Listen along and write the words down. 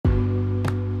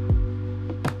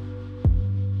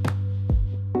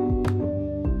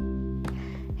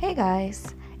Hey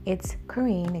guys, it's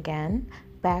Corrine again,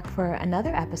 back for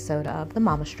another episode of The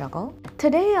Mama Struggle.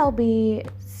 Today I'll be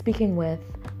speaking with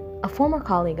a former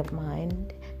colleague of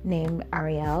mine named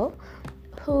Ariel,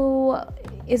 who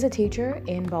is a teacher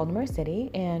in Baltimore City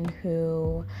and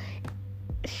who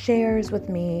shares with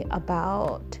me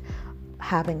about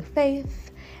having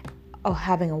faith,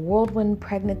 having a whirlwind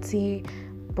pregnancy,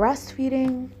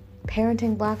 breastfeeding,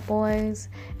 parenting Black boys,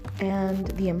 and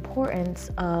the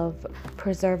importance of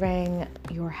preserving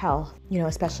your health,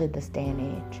 especially this day and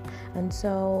age. And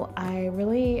so I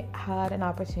really had an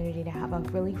opportunity to have a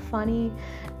really funny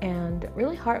and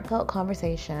really heartfelt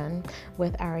conversation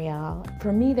with Ariel.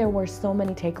 For me, there were so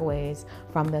many takeaways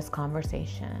from this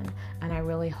conversation, and I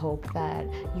really hope that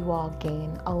you all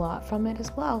gain a lot from it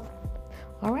as well.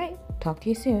 All right, talk to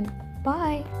you soon.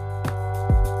 Bye.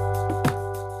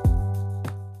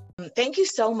 Thank you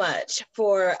so much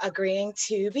for agreeing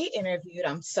to be interviewed.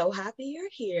 I'm so happy you're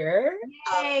here.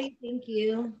 Yay, thank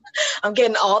you. I'm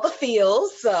getting all the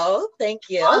feels, so thank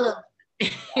you.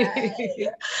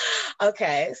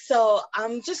 Okay, so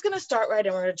I'm just going to start right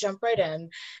in. We're going to jump right in.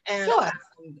 And sure.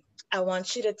 I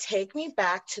want you to take me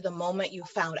back to the moment you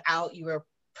found out you were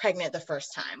pregnant the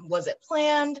first time. Was it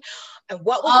planned? And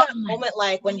what was that moment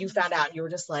like when you found out? You were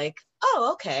just like, oh,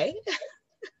 okay.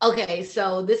 Okay,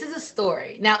 so this is a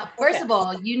story. Now, first of all,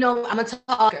 I'm a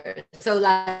talker. So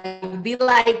be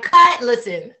like, cut,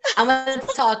 listen, I'm a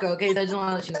talker, okay? So I just want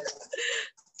to let you know.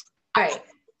 All right.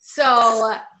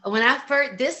 So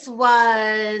this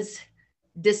was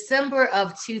December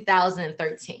of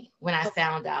 2013 when I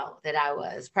found out that I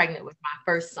was pregnant with my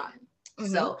first son.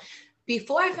 Mm-hmm. So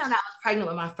before I found out I was pregnant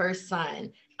with my first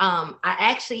son, I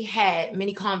actually had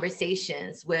many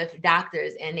conversations with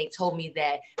doctors, and they told me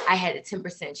that I had a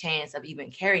 10% chance of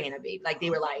even carrying a baby. Like they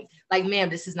were like,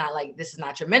 ma'am, this is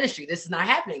not your ministry. This is not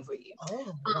happening for you.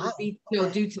 Wow.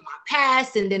 Due to my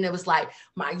past. And then it was like,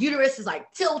 my uterus is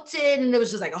like tilted. And it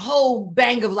was just like a whole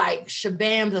bang of like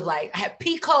shabams of like, I had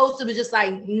PCOS. It was just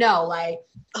like, no, like,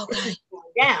 okay,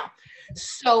 down.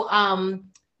 So,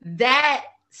 that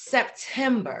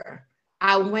September,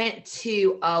 I went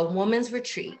to a women's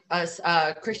retreat,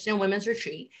 a Christian women's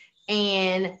retreat,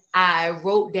 and I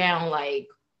wrote down like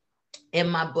in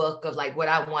my book of like what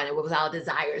I wanted, what was our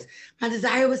desires. My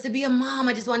desire was to be a mom.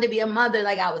 I just wanted to be a mother.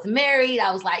 Like I was married.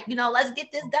 I was like, let's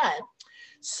get this done.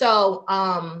 So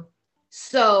at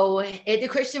the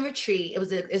Christian retreat,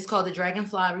 it's called the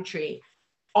Dragonfly Retreat.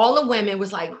 All the women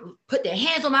was like, put their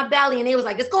hands on my belly, and they was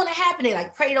like, it's going to happen. They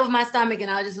like prayed over my stomach,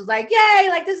 and I just was like, yay,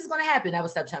 like this is going to happen. That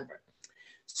was September.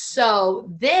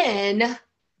 So then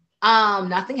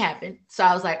nothing happened. So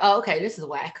I was like, oh, okay, this is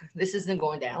whack. This isn't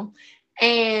going down.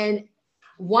 And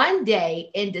one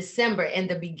day in December, in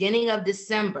the beginning of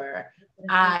December,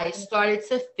 I started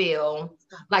to feel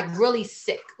like really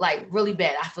sick, like really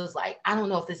bad. I was like, I don't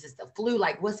know if this is the flu,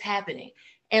 like what's happening?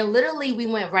 And literally we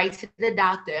went right to the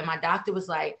doctor, and my doctor was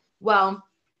like, well,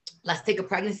 let's take a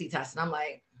pregnancy test. And I'm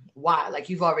like, why? Like,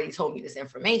 you've already told me this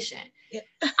information. Yeah.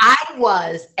 I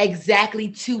was exactly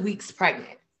 2 weeks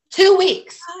pregnant. 2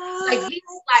 weeks.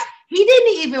 He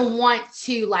didn't even want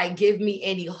to like give me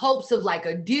any hopes of like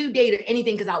a due date or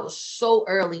anything, because I was so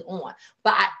early on.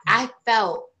 But I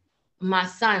felt my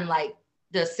son, like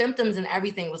the symptoms and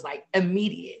everything was like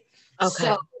immediate. Okay.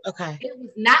 So it was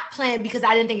not planned because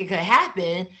I didn't think it could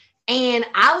happen. And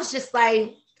I was just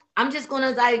like, I'm just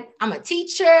gonna I'm a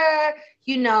teacher,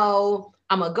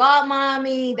 I'm a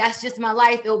godmommy. That's just my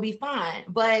life. It'll be fine.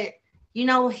 But,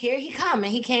 here he come,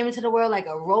 and he came into the world like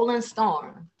a rolling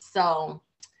storm. So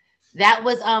that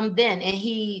was then.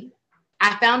 And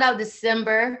I found out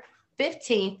December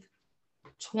 15th,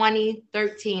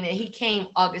 2013, and he came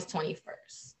August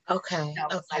 21st. Okay. That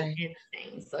was like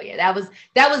insane. So yeah, that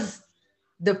was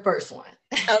the first one.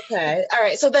 Okay. All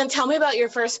right. So then tell me about your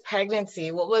first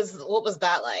pregnancy. What was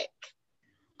that like?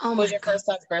 What was your first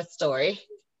son's birth story?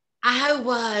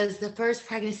 The first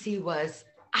pregnancy was,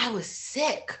 I was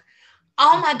sick.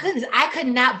 Oh my goodness. I could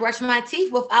not brush my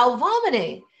teeth without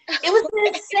vomiting. It was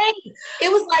insane.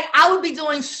 It was like, I would be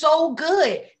doing so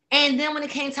good. And then when it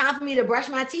came time for me to brush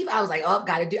my teeth, I was like, oh,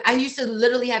 I used to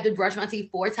literally have to brush my teeth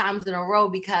 4 times in a row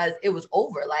because it was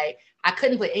over. Like I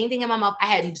couldn't put anything in my mouth. I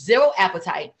had zero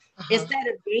appetite. Instead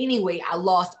of gaining weight, I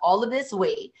lost all of this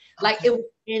weight. Like it was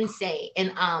insane. And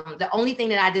the only thing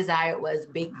that I desired was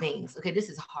baked beans. Okay, this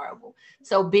is horrible.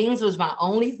 So beans was my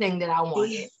only thing that I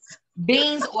wanted.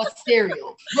 Beans or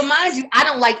cereal. Remind you, I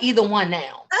don't like either one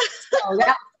now. So that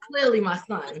was clearly my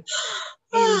son.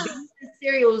 And beans and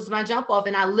cereal was my jump off.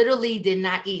 And I literally did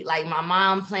not eat. Like my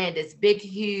mom planned this big,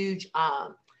 huge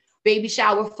baby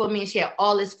shower for me, and she had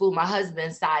all this food. My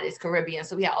husband's side is Caribbean,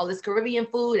 so we had all this Caribbean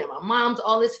food, and my mom's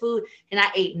all this food, and I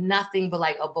ate nothing but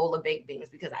like a bowl of baked beans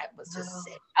because I was just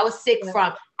sick. I was sick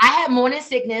from, I had morning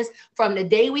sickness from the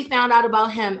day we found out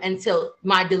about him until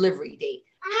my delivery date.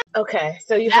 Okay,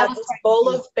 so you had this bowl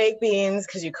of baked beans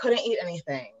because you couldn't eat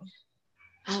anything.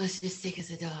 I was just sick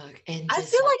as a dog. And I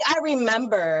feel like I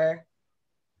remember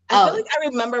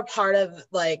part of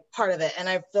it, and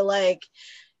I feel like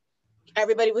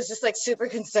everybody was just like super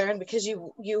concerned because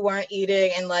you weren't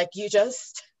eating, and like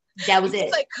that was it.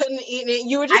 Like couldn't eat it.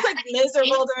 You were just like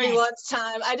miserable during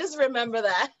lunchtime. I just remember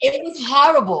that. It was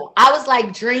horrible. I was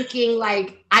like drinking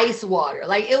like ice water.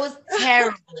 Like it was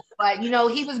terrible. But you know,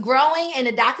 he was growing, and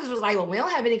the doctors was like, well, we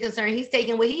don't have any concern. He's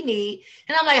taking what he needs.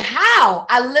 And I'm like, how?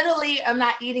 I literally am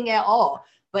not eating at all.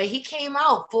 But he came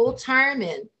out full term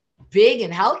and big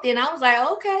and healthy. And I was like,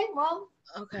 okay, well,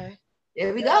 okay,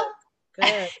 there we go.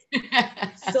 Good.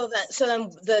 So then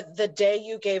the day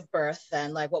you gave birth,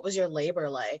 then like what was your labor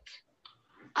like?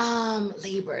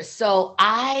 Labor. So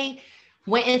I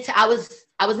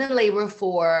was in labor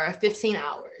for 15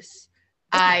 hours.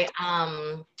 Okay.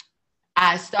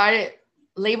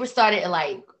 Labor started at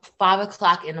like 5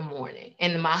 o'clock in the morning.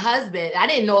 And my husband, I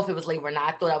didn't know if it was labor or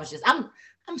not. I thought I was just, I'm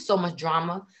so much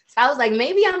drama. So I was like,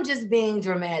 maybe I'm just being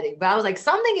dramatic, but I was like,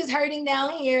 something is hurting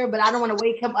down here, but I don't want to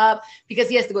wake him up because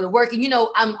he has to go to work. And, you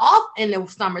know, I'm off in the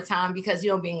summertime because, you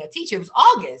know, being a teacher, it was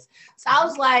August. So I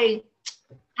was like,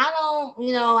 I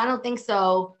don't think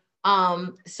so.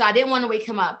 So I didn't want to wake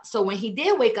him up. So when he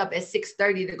did wake up at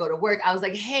 6:30 to go to work, I was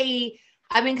like, hey,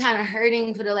 I've been kind of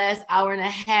hurting for the last hour and a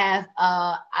half.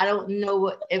 I don't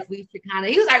know if we should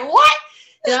he was like, what?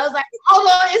 And I was like, hold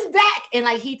on, it's back. And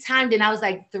like he timed it, and I was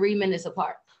like 3 minutes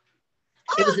apart.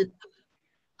 It was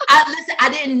I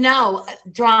didn't know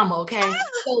drama, okay?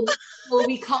 So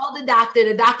we called the doctor.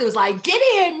 The doctor was like, get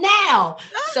here now.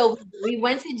 So we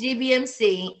went to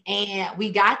GBMC, and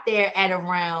we got there at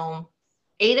around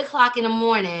 8 o'clock in the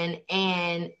morning,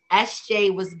 and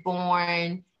SJ was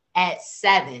born at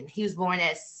 7. He was born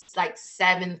at like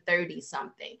 7:30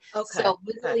 something. Okay. So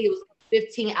literally it was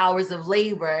 15 hours of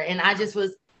labor, and I just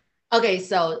was, okay,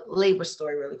 so labor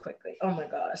story really quickly. Oh my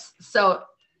gosh. So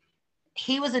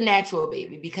he was a natural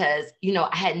baby because, you know,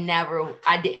 I didn't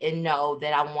know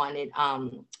that I wanted,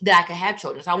 that I could have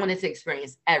children. So I wanted to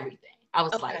experience everything. I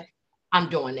was like, I'm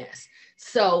doing this.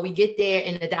 So we get there,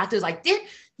 and the doctor's like,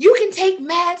 you can take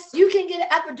meds, you can get an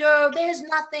epidural. There's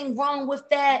nothing wrong with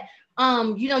that.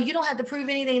 You know, you don't have to prove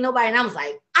anything to nobody. And I was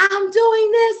like, I'm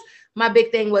doing this. My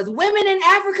big thing was women in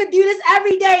Africa do this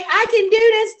every day. I can do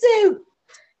this too.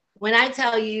 When I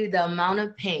tell you the amount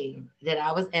of pain that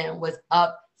I was in was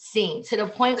obscene, to the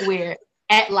point where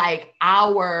at at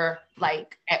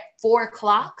 4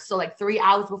 o'clock, so like 3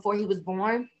 hours before he was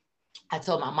born, I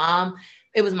told my mom,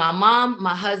 it was my mom,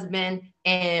 my husband,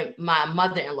 and my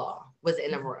mother-in-law was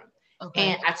in the room.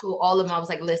 Okay. And I told all of them, I was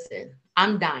like, listen,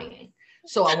 I'm dying.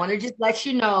 So I want to just let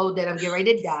you know that I'm getting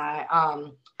ready to die.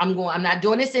 I'm not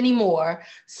doing this anymore.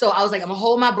 So I was like, I'm gonna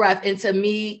hold my breath till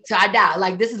I die.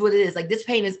 Like, this is what it is. Like, this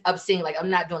pain is obscene. Like, I'm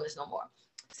not doing this no more.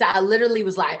 So I literally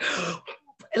was like,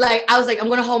 I was like, I'm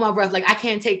gonna hold my breath. Like, I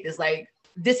can't take this. Like,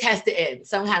 this has to end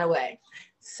some kind of way.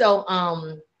 So,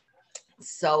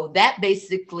 so that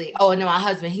basically, and then my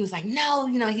husband, he was like, no,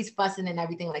 you know, he's fussing and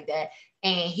everything like that.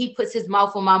 And he puts his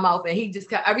mouth on my mouth, and he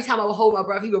just every time I would hold my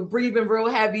breath, he would breathing real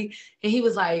heavy. And he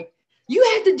was like, you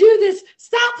have to do this.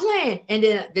 Stop playing. And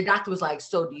then the doctor was like,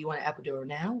 so do you want an epidural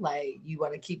now? Like, you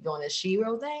want to keep doing this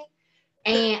Shiro thing?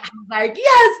 And I was like,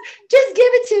 yes, just give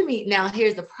it to me. Now,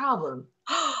 here's the problem.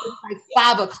 It's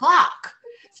like 5 o'clock.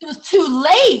 So it was too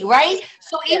late, right?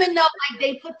 So even though like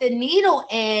they put the needle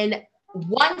in,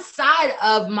 one side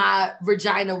of my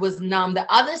vagina was numb. The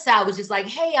other side was just like,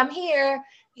 hey, I'm here.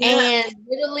 And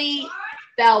literally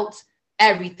felt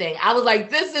everything. I was like,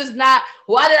 this is not,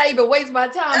 why did I even waste my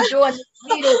time doing this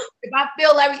needle? If I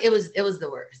feel everything, it was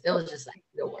the worst. It was just like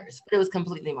the worst. But it was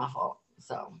completely my fault.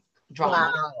 So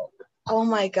drama. Wow. Oh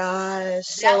my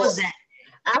gosh. That was it.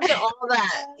 After all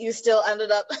that, you still ended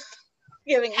up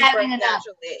giving birth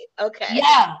naturally. Okay.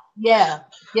 Yeah.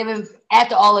 Giving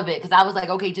after all of it, because I was like,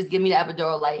 okay, just give me the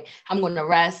epidural. Like, I'm going to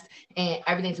rest and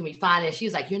everything's gonna be fine. And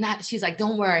she's like, she's like,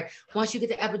 don't worry. Once you get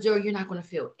the epidural, you're not going to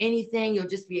feel anything. You'll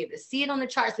just be able to see it on the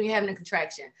charts when you're having a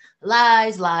contraction.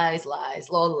 Lies, lies,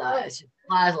 lies, little lies.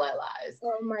 Lies.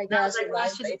 Oh my gosh. I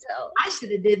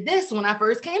should have did this when I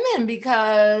first came in,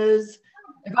 because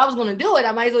if I was going to do it,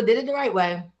 I might as well did it the right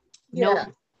way. Yeah.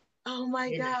 Nope. Oh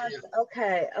my gosh.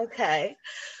 Okay.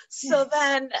 So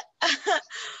then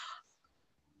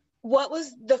what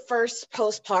was the first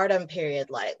postpartum period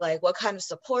like? Like, what kind of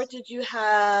support did you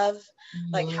have?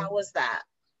 Like, how was that?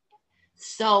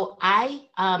 So I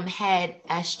had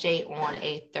SJ on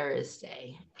a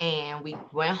Thursday, and we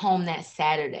went home that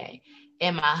Saturday,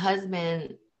 and my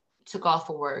husband took off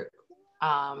for work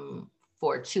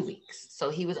for 2 weeks. So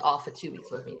he was off for 2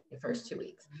 weeks with me the first 2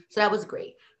 weeks. So that was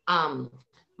great. My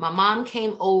mom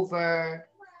came over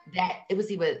that it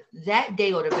was either that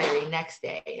day or the very next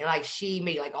day. And like she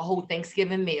made like a whole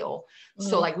Thanksgiving meal.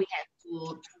 So like we had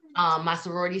food. My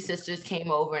sorority sisters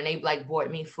came over and they like bought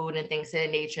me food and things of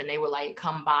that nature. And they were like,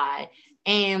 come by.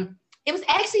 And it was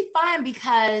actually fine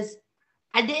because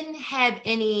I didn't have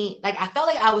any, like, I felt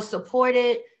like I was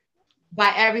supported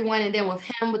by everyone. And then with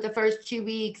him with the first 2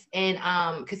 weeks and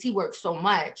because he worked so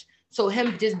much. So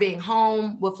him just being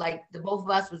home with like the both of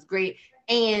us was great.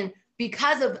 And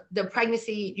because of the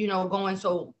pregnancy, you know, going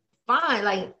so fine,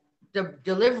 like the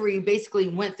delivery basically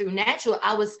went through natural.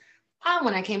 I was fine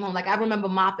when I came home. Like I remember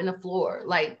mopping the floor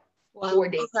like 4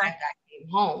 days after I came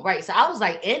home. Right. So I was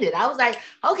like in it. I was like,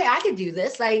 okay, I can do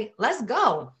this. Like, let's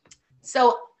go.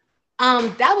 So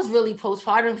that was really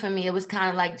postpartum for me. It was kind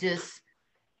of like just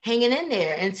hanging in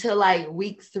there until like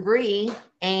week 3.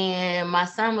 And my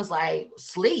son was like,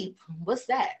 sleep? What's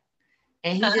that?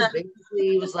 And he just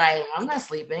basically was like, I'm not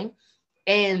sleeping.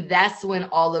 And that's when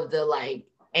all of the like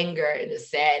anger and the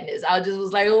sadness, I just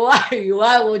was like,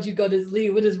 why won't you go to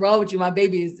sleep? What is wrong with you? My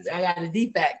baby is, I got a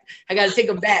defect. I got to take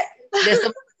him back. There's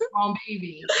something wrong,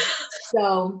 baby.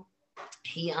 So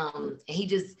he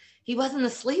wasn't a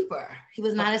sleeper. He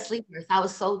was not a sleeper. So I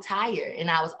was so tired and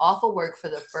I was off of work for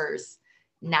the first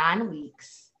 9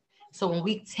 weeks. So when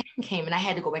week 10 came and I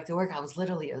had to go back to work, I was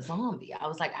literally a zombie. I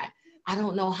was like, I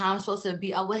don't know how I'm supposed to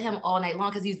be up with him all night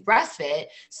long because he's breastfed.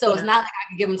 So it's not like I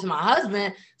can give him to my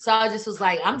husband. So I just was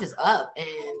like, I'm just up and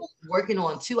working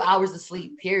on 2 hours of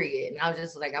sleep, period. And I was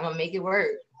just like, I'm going to make it work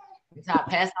until I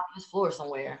pass out on this floor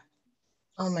somewhere.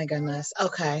 Oh my goodness.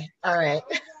 Okay. All right.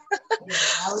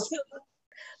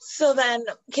 So then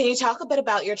can you talk a bit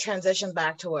about your transition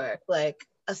back to work? Like,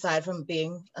 aside from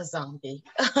being a zombie,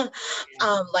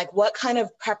 like what kind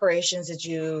of preparations did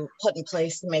you put in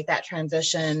place to make that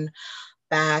transition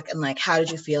back? And like, how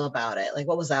did you feel about it? Like,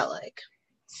 what was that like?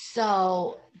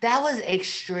 So that was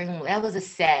a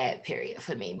sad period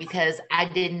for me because I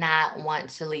did not want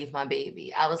to leave my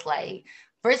baby. I was like,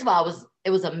 first of all,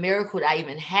 it was a miracle that I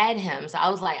even had him. So I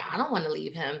was like, I don't want to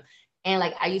leave him. And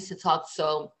like, I used to talk,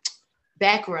 so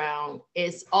background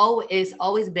is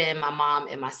always been my mom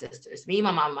and my sisters. Me, my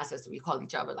mom, and my sister, we call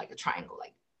each other like a triangle.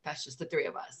 Like that's just the 3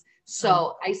 of us.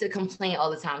 So I used to complain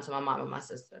all the time to my mom and my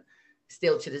sister,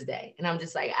 still to this day. And I'm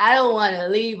just like, I don't want to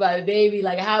leave my baby.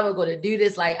 Like, how am I going to do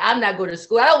this? Like, I'm not going to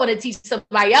school. I don't want to teach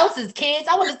somebody else's kids.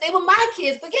 I want to stay with my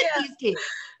kids. Forget these kids.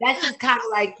 That's just kind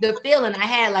of like the feeling I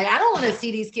had. Like, I don't want to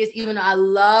see these kids, even though I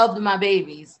loved my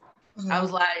babies. I was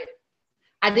like,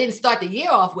 I didn't start the year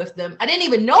off with them. I didn't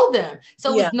even know them.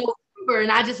 So it was November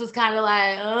and I just was kind of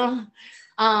like,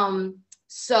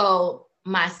 So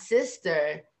my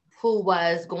sister, who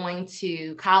was going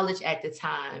to college at the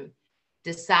time,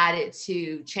 decided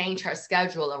to change her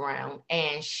schedule around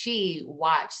and she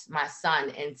watched my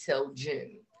son until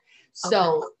June.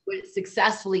 So it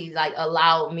successfully like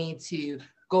allowed me to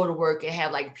go to work and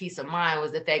have like peace of mind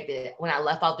was the fact that when I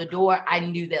left out the door, I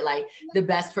knew that like the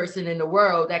best person in the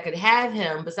world that could have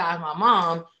him besides my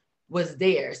mom was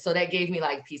there. So that gave me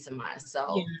like peace of mind.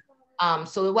 So,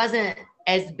 so it wasn't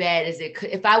as bad as it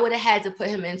could. If I would have had to put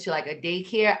him into like a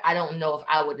daycare, I don't know if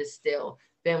I would have still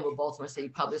been with Baltimore City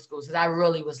Public Schools because I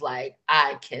really was like,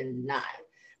 I cannot.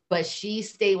 But she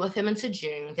stayed with him until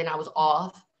June. Then I was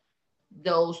off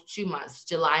those 2 months,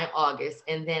 July and August.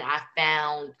 And then I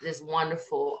found this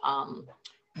wonderful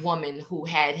woman who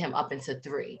had him up into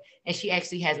 3. And she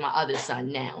actually has my other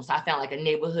son now. So I found like a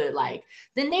neighborhood, like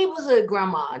the neighborhood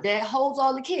grandma that holds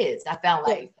all the kids. I found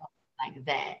like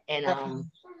that.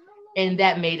 And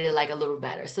that made it like a little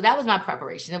better. So that was my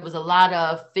preparation. It was a lot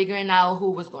of figuring out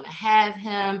who was going to have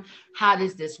him. How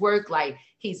does this work? Like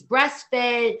he's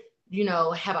breastfed, you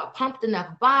know, have I pumped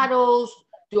enough bottles?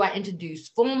 Do I introduce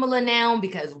formula now?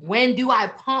 Because when do I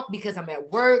pump? Because I'm at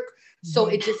work. So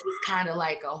it just was kind of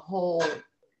like a whole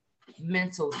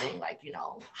mental thing. Like, you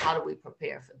know, how do we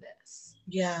prepare for this?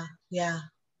 Yeah.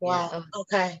 Wow. Yeah.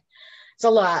 Okay. It's a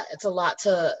lot. It's a lot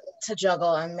to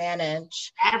juggle and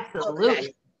manage. Absolutely.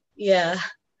 Okay. Yeah.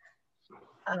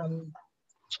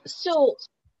 So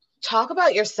talk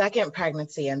about your second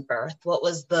pregnancy and birth. What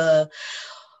was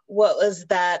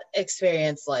that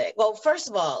experience like? Well, first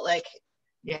of all, like,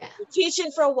 you're teaching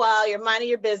for a while, you're minding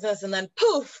your business, and then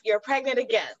poof, you're pregnant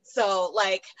again. So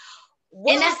like,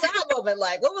 What was that moment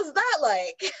like? What was that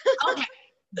like? Okay.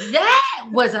 That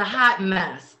was a hot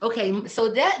mess. Okay,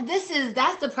 so that's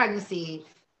the pregnancy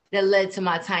that led to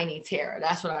my tiny terror.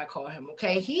 That's what I call him.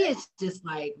 Okay, he is just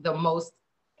like the most,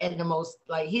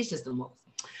 like he's just the most.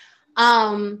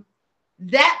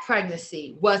 That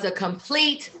pregnancy was a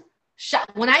complete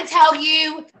shock. When I tell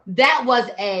you that was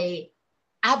I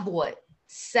bought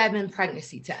 7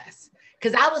 pregnancy tests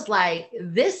because I was like,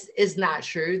 this is not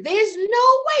true. There's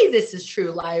no way this is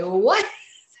true. Like, what?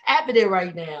 Happening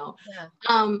right now.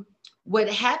 Yeah. What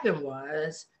happened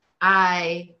was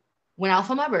I went out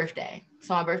for my birthday.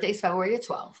 So my birthday is February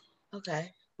 12th.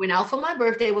 Okay. Went out for my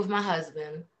birthday with my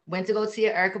husband. Went to go see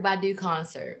an Erykah Badu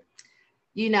concert.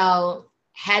 You know,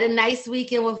 had a nice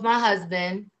weekend with my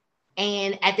husband.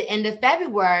 And at the end of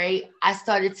February, I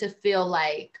started to feel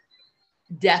like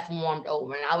death warmed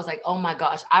over. And I was like, oh my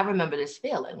gosh, I remember this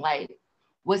feeling. Like,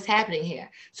 what's happening here?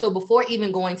 So before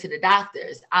even going to the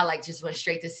doctors, I like just went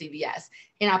straight to CVS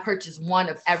and I purchased one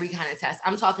of every kind of test.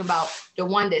 I'm talking about the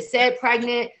one that said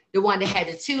pregnant, the one that had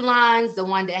the 2 lines, the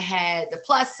one that had the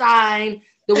plus sign,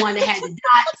 the one that had the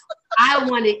dots. I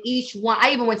wanted each one.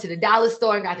 I even went to the dollar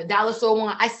store and got the dollar store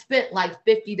one. I spent like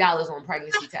 $50 on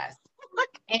pregnancy tests.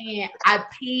 And I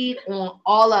peed on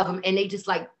all of them and they just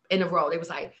like in a row. They was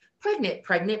like, pregnant.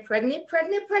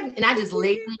 And I just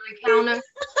laid on my counter.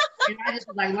 And I just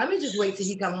was like, let me just wait till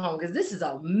he comes home because this is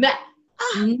a mess.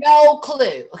 No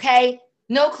clue. Okay.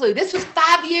 No clue. This was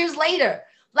 5 years later.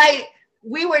 Like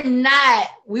we were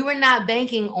not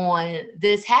banking on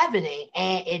this happening.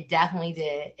 And it definitely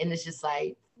did. And it's just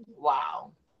like,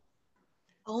 wow.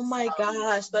 Oh my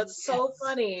gosh. That's so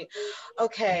funny.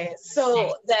 Okay.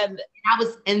 So then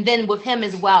and then with him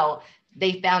as well,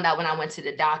 they found out when I went to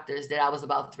the doctors that I was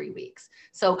about 3 weeks.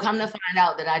 So come to find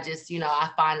out that I just, I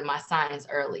find my signs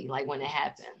early, like when it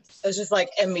happens. It's just like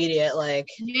immediate, like.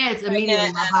 Yeah, it's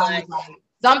immediate. My body's like,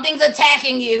 something's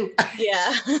attacking you.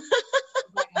 Yeah.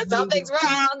 Something's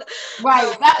wrong.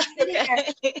 Right.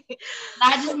 Okay.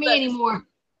 Not just me anymore.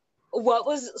 What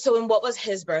was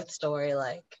his birth story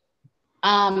like?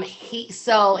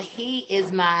 He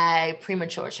is my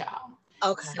premature child.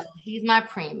 Okay. So he's my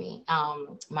preemie,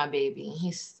 my baby.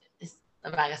 He's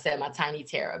like I said, my tiny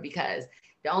terror, because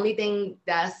the only thing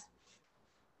that's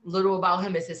little about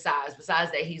him is his size. Besides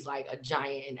that, he's like a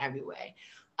giant in every way.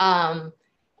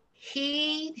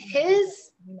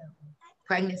 His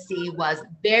pregnancy was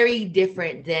very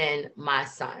different than my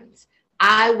son's.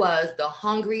 I was the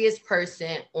hungriest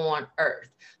person on earth.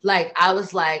 Like, I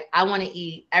was like, I want to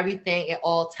eat everything at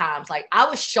all times. Like, I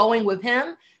was showing with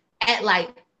him at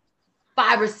like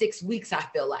 5 or 6 weeks, I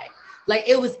feel like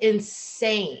it was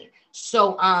insane.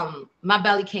 So my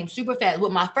belly came super fast.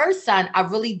 With my first son, I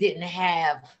really didn't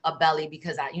have a belly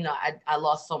because I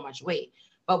lost so much weight.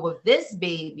 But with this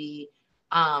baby,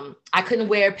 I couldn't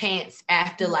wear pants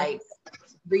after like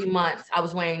 3 months. I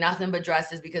was wearing nothing but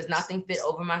dresses because nothing fit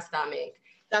over my stomach.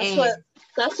 That's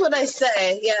what I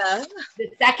say. Yeah. The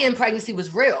second pregnancy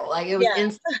was real. Like it was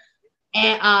insane.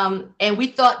 And we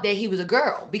thought that he was a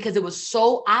girl because it was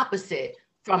so opposite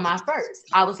from my first.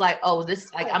 I was like, oh,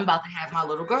 this, like, I'm about to have my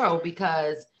little girl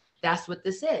because that's what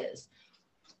this is.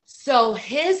 So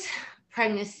his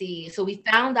pregnancy, so we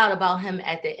found out about him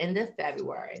at the end of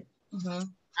February.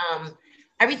 Mm-hmm.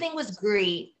 Everything was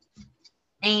great.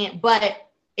 But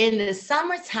in the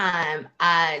summertime,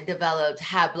 I developed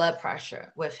high blood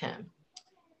pressure with him.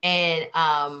 And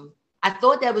I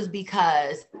thought that was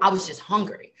because I was just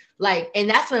hungry. Like, and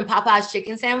that's when Popeye's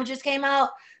chicken sandwiches came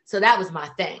out. So that was my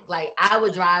thing. Like, I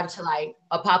would drive to like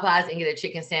a Popeye's and get a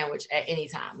chicken sandwich at any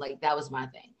time. Like, that was my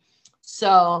thing.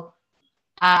 So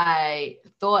I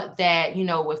thought that,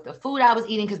 with the food I was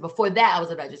eating, because before that I was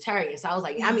a vegetarian. So I was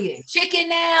like, I'm eating chicken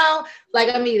now.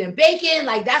 Like, I'm eating bacon.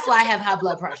 Like, that's why I have high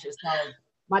blood pressure. So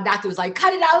my doctor was like,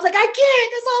 cut it out. I was like, I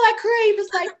can't. That's all I crave.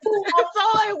 It's like food. That's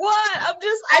all I want.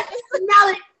 I just smell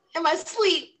it in my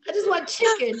sleep. I just want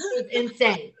chicken. It's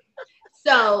insane.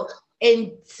 So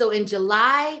in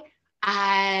July,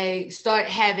 I started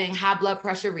having high blood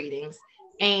pressure readings.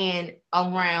 And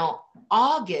around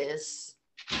August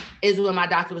is when my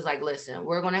doctor was like, listen,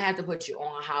 we're going to have to put you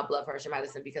on high blood pressure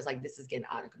medicine because like this is getting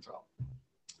out of control.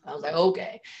 I was like,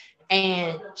 okay.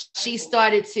 And she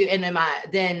started to, and then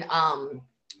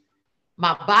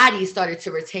my body started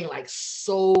to retain like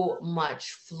so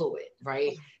much fluid,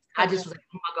 right? I just was like,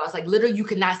 oh my God, it's like literally you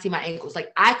could not see my ankles.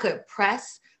 Like I could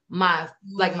press my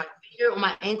finger on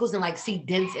my ankles and like see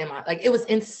dents in my, like it was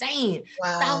insane.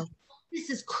 Wow. This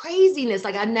is craziness.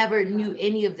 Like I never knew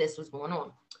any of this was going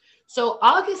on. So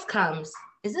August comes.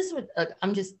 Is this what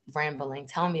I'm just rambling?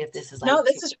 Tell me if this is like. No,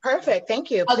 this is perfect. Thank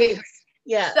you. Okay.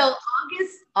 Yeah. So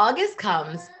August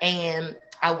comes and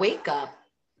I wake up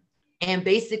and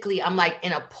basically I'm like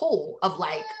in a pool of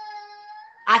like,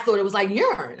 I thought it was like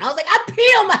urine. I was like, I pee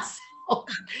on myself.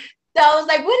 So I was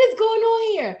like, what is going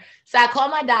on here? So I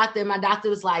called my doctor. My doctor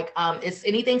was like, is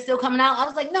anything still coming out? I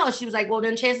was like, no. She was like, well,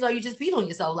 then chances are you just peed on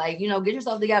yourself. Like, get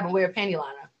yourself together and wear a panty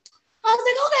liner. I was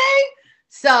like, okay.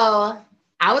 So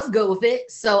I was good with it.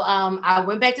 So I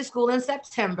went back to school in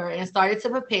September and started to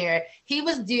prepare. He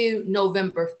was due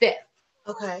November 5th.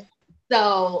 Okay.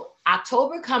 So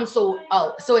October comes.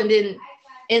 And then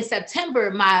in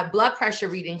September, my blood pressure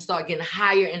readings started getting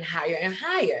higher and higher and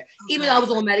higher, even though I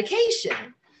was on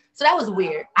medication. So that was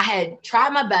weird. I had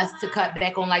tried my best to cut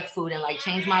back on like food and like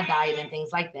change my diet and things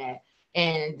like that,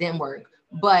 and it didn't work.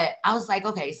 But I was like,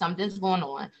 okay, something's going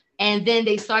on. And then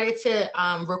they started to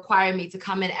require me to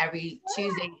come in every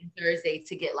Tuesday and Thursday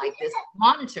to get like this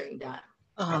monitoring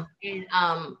done.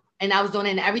 And I was doing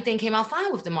it and everything came out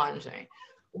fine with the monitoring.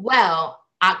 Well,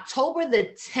 October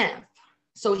the 10th,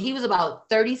 so he was about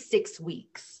 36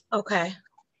 weeks. Okay.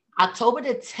 October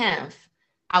the 10th,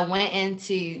 I went in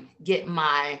to get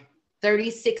my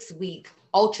 36-week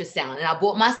ultrasound and I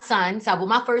brought my son. So I brought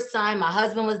my first son. My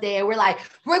husband was there. We're like,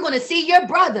 we're going to see your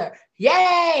brother.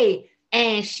 Yay.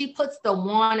 And she puts the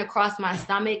wand across my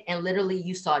stomach and literally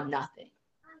you saw nothing.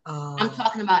 Oh. I'm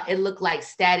talking about, it looked like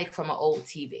static from an old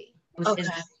TV.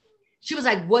 She was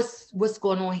like, what's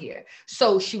going on here?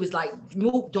 So she was like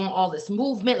doing all this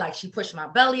movement. Like she pushed my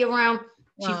belly around.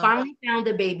 Wow. She finally found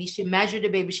the baby. She measured the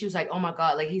baby. She was like, oh my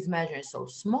God, like he's measuring so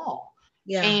small.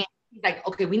 Yeah. And he's like,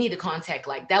 okay, we need to contact,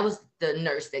 like, that was the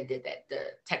nurse that did that, the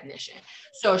technician.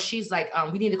 So she's like,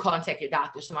 we need to contact your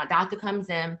doctor. So my doctor comes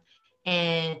in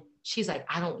and she's like,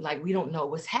 we don't know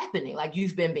what's happening. Like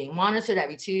you've been being monitored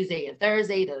every Tuesday and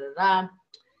Thursday, da, da, da.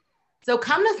 So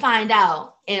come to find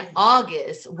out in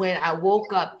August, when I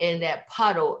woke up in that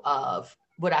puddle of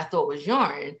what I thought was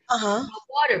urine, my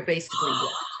water basically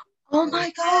broke. Oh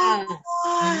my God.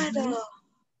 Mm-hmm.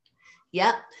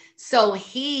 Yep. So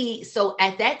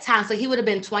at that time, so he would have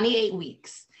been 28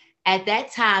 weeks. At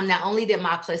that time, not only did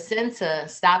my placenta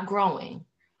stop growing,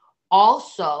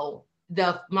 also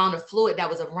the amount of fluid that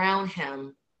was around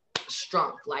him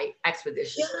shrunk like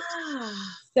expeditiously. Yeah.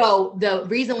 So the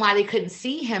reason why they couldn't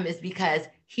see him is because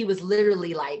he was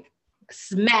literally like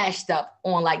smashed up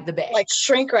on like the bed, like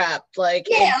shrink wrapped, like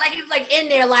like he was like in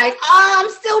there, like I'm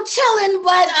still chilling,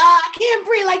 but I can't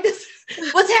breathe. Like this,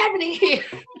 what's happening here?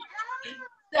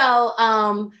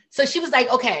 So she was like,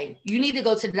 okay, you need to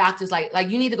go to the doctors, like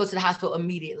you need to go to the hospital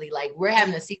immediately. Like we're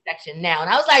having a C-section now. And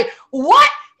I was like, what?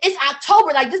 It's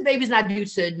October. Like this baby's not due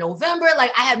to November.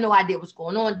 Like I have no idea what's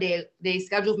going on. They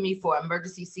scheduled me for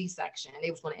emergency C-section.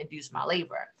 They was going to induce my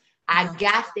labor. I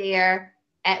got there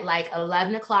at like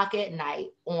 11 o'clock at night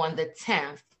on the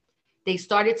 10th. They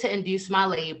started to induce my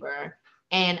labor.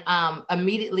 And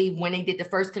immediately when they did the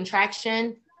first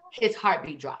contraction, his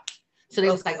heartbeat dropped. So they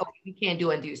was like, okay, we can't do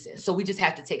induces. So we just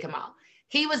have to take him out.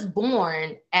 He was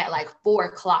born at like 4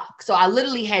 o'clock. So I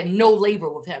literally had no labor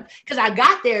with him because I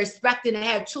got there expecting to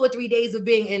have 2 or 3 days of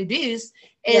being induced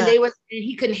and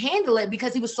he couldn't handle it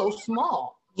because he was so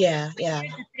small. Yeah.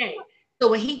 So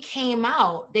when he came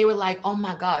out, they were like, oh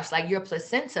my gosh, like your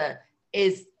placenta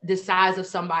is the size of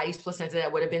somebody's placenta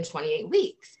that would have been 28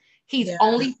 weeks. He was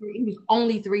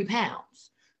only 3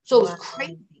 pounds. So it was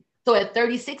crazy. So at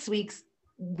 36 weeks,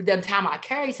 the time I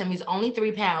carried him, he's only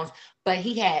 3 pounds, but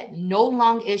he had no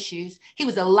lung issues. He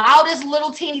was the loudest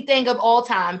little teeny thing of all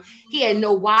time. He had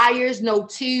no wires, no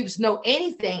tubes, no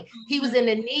anything. He was in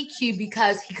the NICU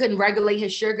because he couldn't regulate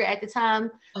his sugar at the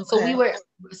time. Okay.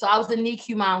 So I was the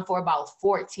NICU mom for about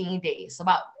 14 days. So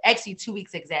about actually 2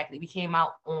 weeks exactly. We came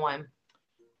out on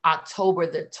October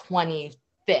the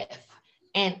 25th.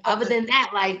 And other than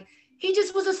that, like he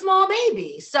just was a small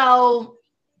baby. So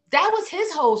that was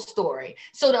his whole story.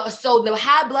 So the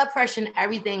high blood pressure and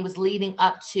everything was leading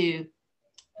up to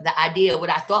the idea. What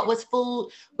I thought was food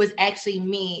was actually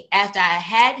me. After I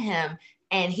had him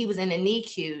and he was in the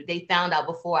NICU, they found out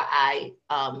before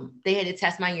they had to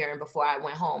test my urine before I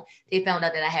went home. They found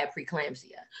out that I had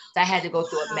preeclampsia. So I had to go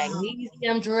through a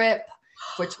magnesium drip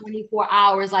for 24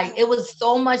 hours. Like it was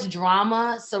so much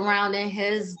drama surrounding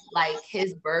his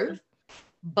birth.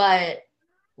 But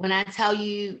when I tell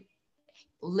you,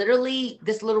 literally,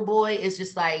 this little boy is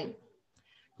just like,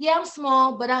 yeah, I'm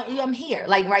small, but I'm here.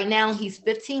 Like right now, he's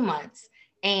 15 months.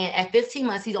 And at 15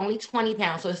 months, he's only 20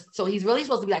 pounds. So he's really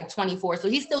supposed to be like 24. So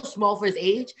he's still small for his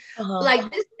age.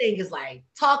 Like this thing is like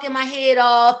talking my head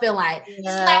off and like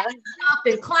slapping up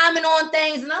and climbing on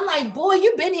things. And I'm like, boy,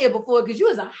 you've been here before because you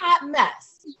was a hot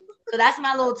mess. So that's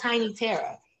my little tiny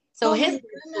Tara. So Oh his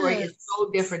my story is goodness.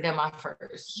 so different than my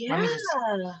first. Yeah. Let me just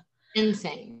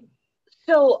insane.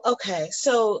 So, okay.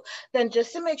 So then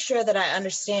just to make sure that I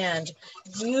understand,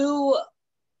 you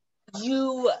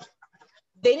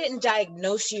they didn't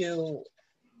diagnose you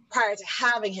prior to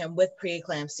having him with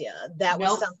preeclampsia. That was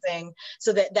Nope. something,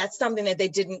 so that's something that they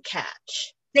didn't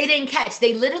catch. They didn't catch.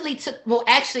 They literally took, well,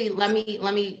 actually, let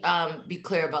me be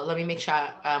clear about, let me make sure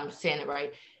I'm saying it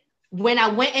right. When I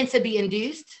went in to be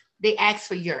induced, they asked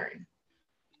for urine.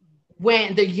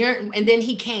 When the urine, and then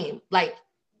he came like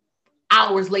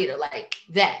hours later, like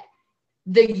that.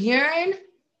 The urine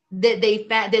that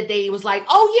they was like,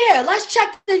 oh yeah, let's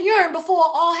check the urine before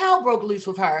all hell broke loose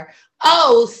with her.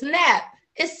 Oh snap!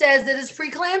 It says that it's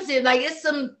preeclampsia. Like it's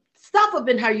some stuff up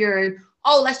in her urine.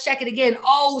 Oh, let's check it again.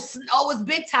 Oh, it's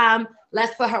big time.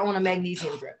 Let's put her on a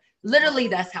magnesium drip. Literally,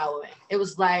 that's how it went. It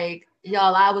was like,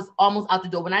 y'all, I was almost out the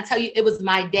door. When I tell you, it was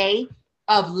my day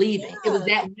of leaving. It was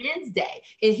that Wednesday,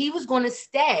 and he was going to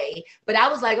stay. But I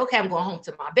was like, okay, I'm going home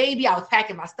to my baby. I was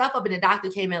packing my stuff up, and the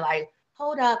doctor came in like,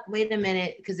 hold up, wait a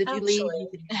minute, because if you leave, you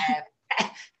can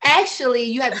have. Actually,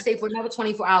 you have to stay for another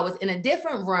 24 hours in a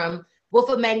different room with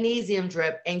a magnesium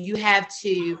drip, and you have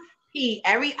to pee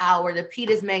every hour to pee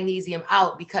this magnesium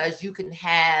out, because you can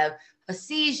have a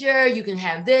seizure, you can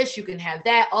have this, you can have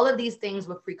that, all of these things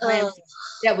with preeclampsia.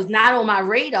 That was not on my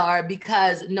radar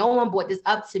because no one brought this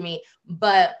up to me,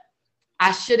 but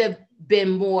I should have been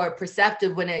more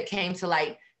perceptive when it came to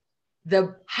like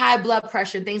the high blood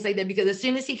pressure and things like that, because as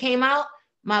soon as he came out,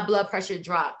 my blood pressure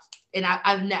dropped, and I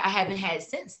haven't had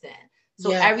since then. So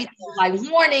everything was like,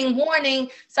 warning,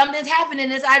 something's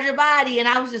happening inside your body. And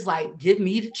I was just like, give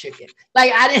me the chicken.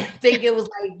 Like, I didn't think it was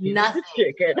like nothing.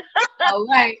 Chicken. All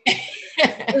right.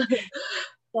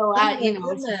 So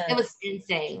it was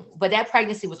insane. But that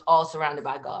pregnancy was all surrounded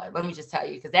by God. Let me just tell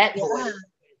you, because that boy was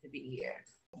to be here.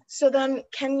 So then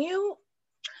can you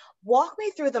walk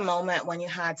me through the moment when you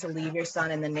had to leave your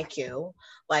son in the NICU?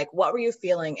 Like, what were you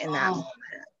feeling in that moment?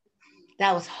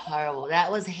 That was horrible.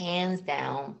 That was hands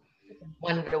down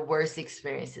one of the worst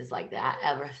experiences like that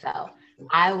I ever felt.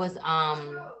 I was,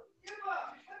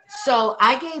 so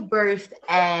I gave birth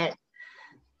at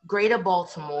Greater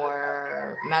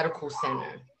Baltimore Medical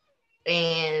Center,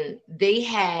 and they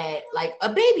had like a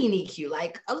baby NICU,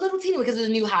 like a little teeny, because it was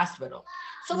a new hospital.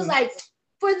 So it was like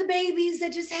for the babies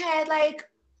that just had like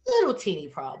little teeny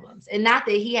problems. And not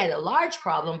that he had a large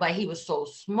problem, but he was so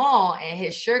small and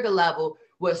his sugar level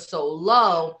was so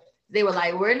low. They were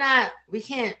like, we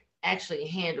can't actually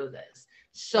handle this.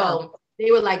 So they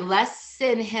were like, let's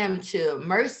send him to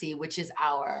Mercy, which is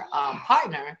our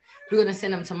partner. We're going to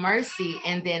send him to Mercy.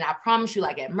 And then I promise you,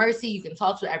 like at Mercy, you can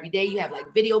talk to him every day. You have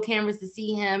like video cameras to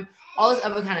see him, all this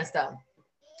other kind of stuff.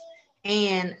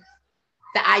 And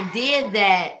the idea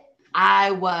that I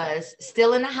was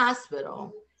still in the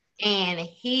hospital and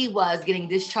he was getting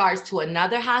discharged to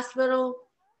another hospital,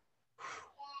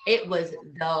 it was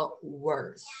the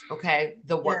worst. Okay.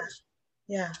 The worst.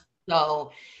 Yeah.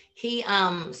 So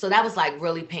so that was like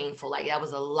really painful. Like that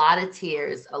was a lot of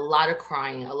tears, a lot of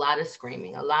crying, a lot of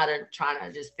screaming, a lot of trying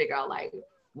to just figure out like,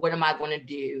 what am I going to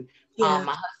do? My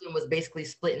husband was basically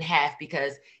split in half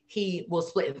because he was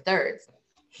split in thirds.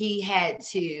 He had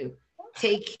to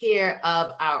take care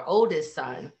of our oldest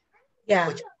son, which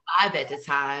was 5 at the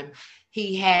time.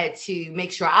 He had to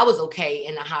make sure I was okay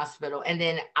in the hospital. And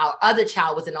then our other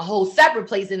child was in a whole separate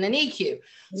place in the NICU.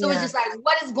 So it's just like,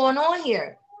 what is going on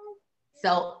here?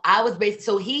 So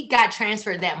so he got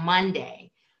transferred that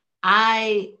Monday.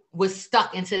 I was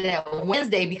stuck into that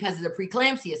Wednesday because of the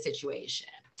preeclampsia situation.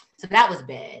 So that was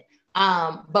bad.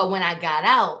 But when I got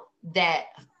out that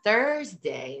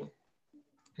Thursday,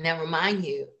 now remind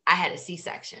you, I had a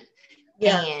C-section.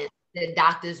 And the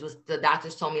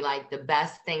doctors told me like the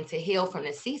best thing to heal from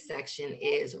the C-section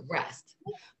is rest.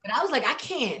 But I was like, I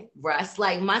can't rest.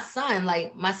 Like my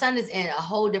son is in a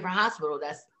whole different hospital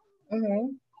that's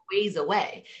ways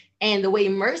away. And the way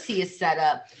Mercy is set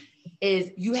up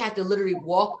is you have to literally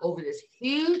walk over this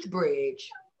huge bridge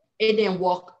and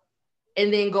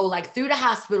then go like through the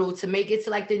hospital to make it to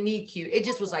like the NICU. It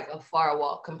just was like a far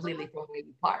walk completely from where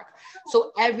we park.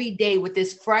 So every day with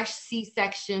this fresh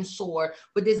C-section sore,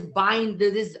 with this bind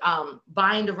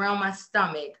around my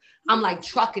stomach, I'm like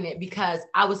trucking it because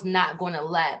I was not going to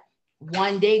let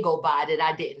one day go by that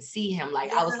I didn't see him.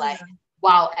 Like I was like,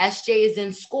 while SJ is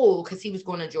in school, because he was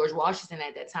going to George Washington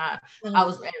at that time, I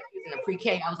was in a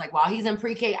pre-K. I was like, while he's in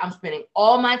pre-K, I'm spending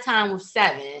all my time with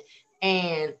 7.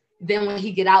 And then when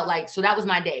he get out, like, so that was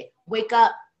my day. Wake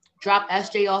up, drop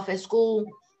SJ off at school,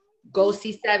 go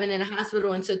see 7 in the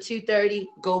hospital until 2:30,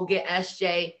 go get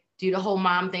SJ, do the whole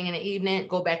mom thing in the evening,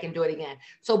 go back and do it again.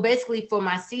 So basically for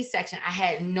my C-section, I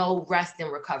had no rest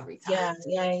and recovery time.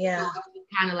 Yeah. So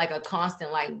kind of like a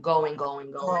constant, like going.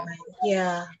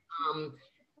 Yeah.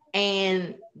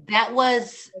 And that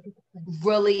was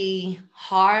really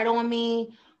hard on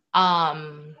me.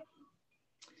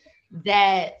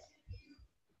 That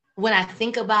when I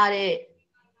think about it,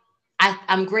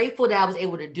 I'm grateful that I was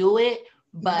able to do it,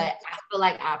 but I feel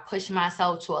like I pushed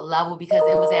myself to a level because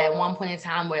it was at one point in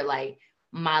time where like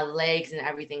my legs and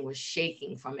everything was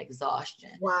shaking from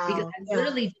exhaustion. Wow. Because I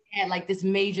literally had like this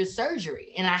major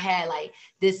surgery, and I had like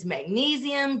this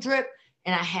magnesium drip,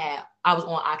 and I was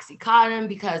on Oxycontin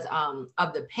because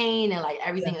of the pain and like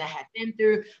everything that I had been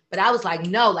through. But I was like,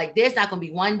 no, like there's not gonna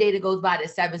be one day that goes by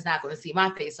that Seven's not gonna see my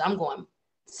face. So I'm going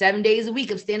 7 days a week.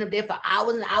 I'm standing up there for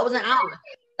hours and hours and hours.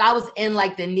 I was in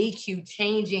like the NICU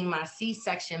changing my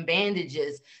C-section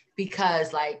bandages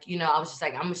because like, you know, I was just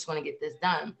like, I'm just going to get this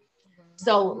done.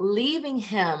 So leaving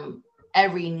him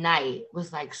every night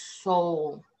was like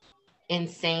so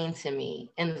insane to me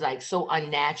and like so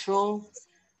unnatural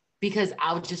because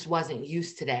I just wasn't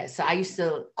used to that. So I used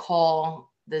to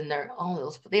call the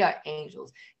nurse, they are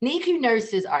angels. NICU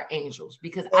nurses are angels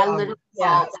because I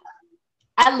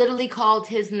literally called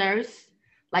his nurse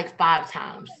like 5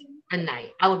 times a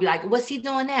night. I would be like, what's he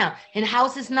doing now? And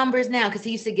how's his numbers now? Because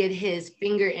he used to get his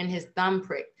finger and his thumb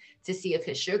pricked to see if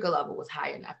his sugar level was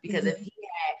high enough. Because if he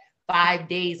had 5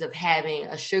 days of having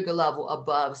a sugar level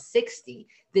above 60,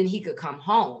 then he could come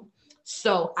home.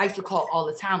 So I used to call all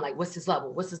the time, like, what's his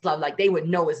level? What's his level? Like they would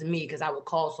know it's me because I would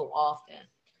call so often.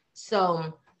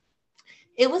 So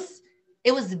it was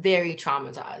very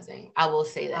traumatizing. I will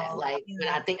say that. Like when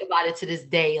I think about it to this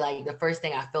day, like the first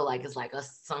thing I feel like is like a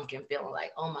sunken feeling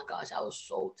like, oh my gosh, I was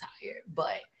so tired.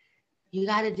 But you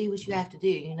got to do what you have to do,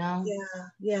 you know?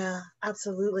 Yeah,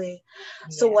 absolutely.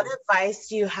 So what advice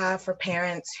do you have for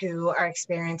parents who are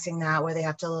experiencing that, where they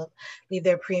have to leave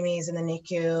their preemies in the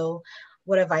NICU?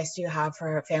 What advice do you have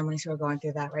for families who are going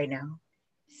through that right now?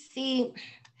 See,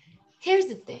 here's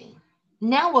the thing.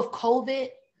 Now with COVID,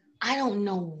 I don't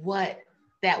know what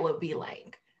that would be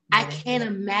like. I can't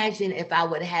imagine if I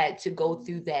would have had to go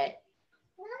through that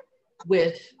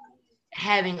with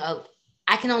having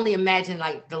I can only imagine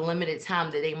like the limited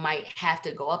time that they might have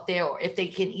to go up there or if they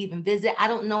can even visit. I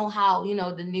don't know how, you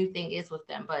know, the new thing is with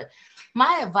them, but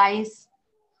my advice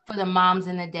for the moms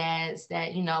and the dads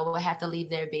that, you know, will have to leave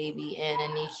their baby in a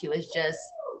NICU is just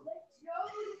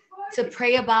to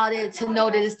pray about it, to know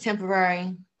that it's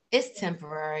temporary. It's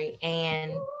temporary,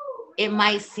 and it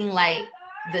might seem like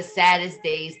the saddest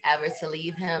days ever to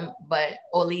leave him,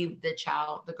 or leave the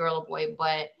child, the girl or boy,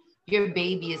 but your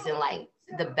baby is in like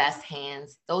the best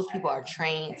hands. Those people are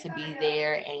trained to be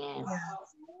there, and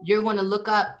you're going to look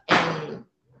up and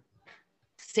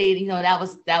say, you know, that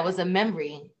was a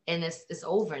memory, and it's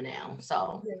over now.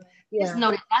 So just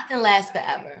know that nothing lasts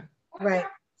forever. Right.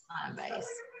 My advice.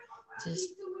 Just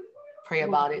pray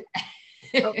about it.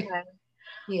 Okay.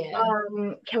 Yeah.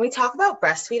 Can we talk about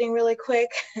breastfeeding really quick?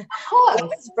 Of course.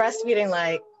 What's breastfeeding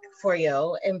like for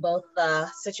you in both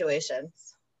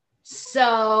situations?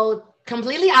 So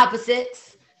completely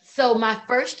opposites. So my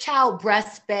first child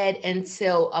breastfed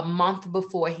until a month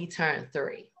before he turned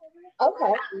 3.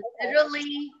 Okay. I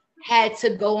literally had to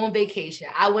go on vacation.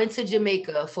 I went to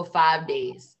Jamaica for 5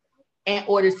 days in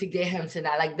order to get him to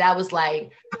that. Like that was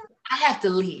like, I have to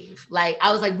leave. Like,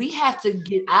 I was like, we have to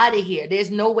get out of here. There's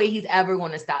no way he's ever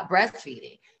going to stop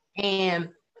breastfeeding. And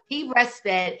he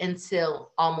breastfed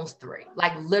until almost 3,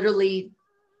 like literally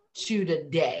to the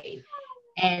day.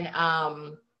 And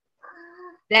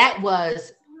that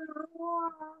was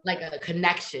like a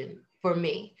connection for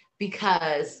me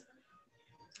because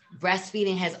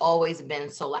breastfeeding has always been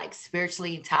so like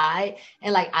spiritually tied.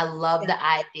 And like, I love the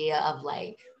idea of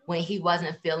like, when he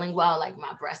wasn't feeling well, like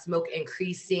my breast milk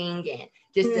increasing and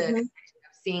just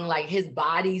seeing like his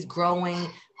body's growing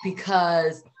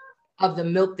because of the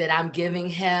milk that I'm giving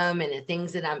him and the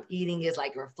things that I'm eating is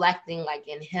like reflecting like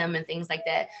in him and things like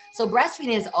that. So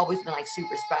breastfeeding has always been like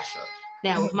super special.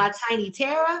 Now with my tiny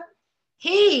Tara,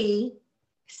 he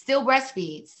still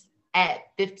breastfeeds at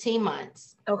 15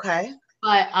 months. Okay.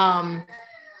 But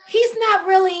he's not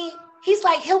really, he's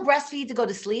like, he'll breastfeed to go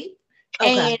to sleep.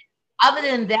 Okay. And other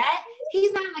than that,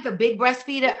 he's not like a big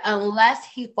breastfeeder unless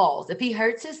he falls. If he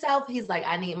hurts himself, he's like,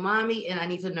 I need mommy and I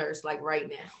need to nurse like right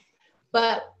now.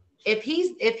 But if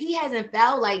he hasn't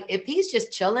fell, like if he's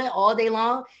just chilling all day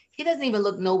long, he doesn't even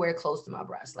look nowhere close to my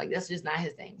breast. Like that's just not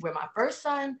his thing. Where my first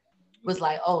son was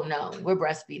like, oh no, we're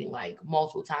breastfeeding like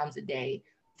multiple times a day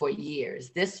for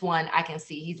years. This one, I can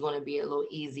see he's going to be a little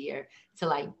easier to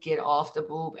like get off the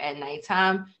boob at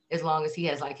nighttime, as long as he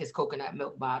has like his coconut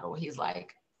milk bottle. He's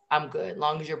like, I'm good, as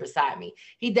long as you're beside me.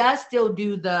 He does still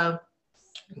do the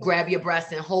grab your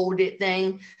breast and hold it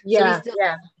thing. Yeah, so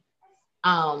yeah.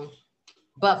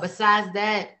 But besides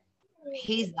that,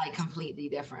 he's like completely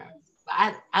different.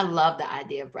 But I love the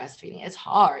idea of breastfeeding. It's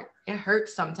hard. It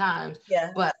hurts sometimes. Yeah.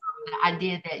 But the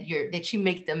idea that you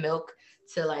make the milk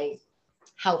to like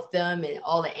help them, and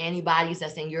all the antibodies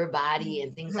that's in your body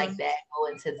and things like that go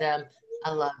into them. I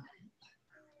love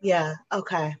it. Yeah.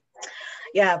 Okay.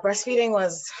 Yeah. Breastfeeding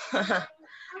was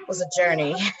was a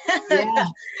journey. Yeah.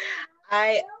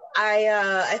 I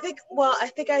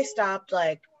think I stopped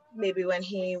like maybe when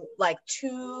he like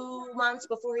 2 months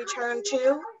before he turned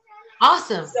 2.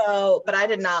 Awesome. So, but I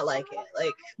did not like it.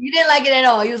 Like, you didn't like it at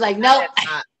all. He was like, nope.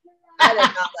 I did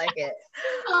not like it.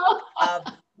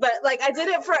 But like I did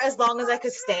it for as long as I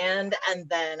could stand, and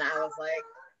then I was like,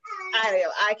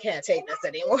 I can't take this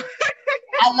anymore.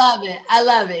 I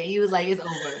love it. He was like, it's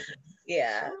over.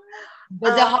 Yeah.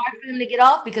 Was it hard for him to get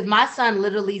off? Because my son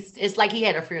literally, it's like he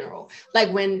had a funeral. Like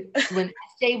when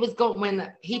SJ was going, when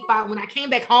I came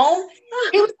back home,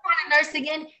 he was trying to nurse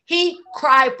again. He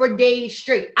cried for days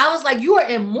straight. I was like, you are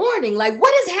in mourning. Like,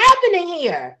 what is happening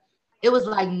here? It was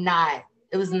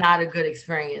not a good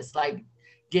experience. Like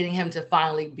getting him to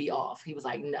finally be off. He was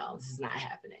like, no, this is not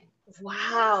happening.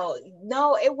 Wow.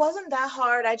 No, it wasn't that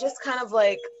hard. I just kind of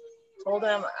like told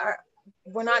him,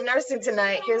 we're not nursing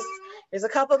tonight. Here's a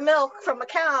cup of milk from a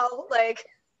cow. Like,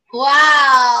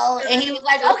 wow. And he was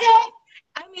like, okay.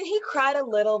 I mean, he cried a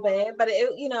little bit, but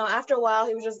after a while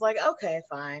he was just like, okay,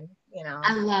 fine.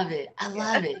 I love it.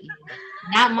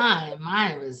 Not mine.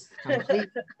 Mine was complete.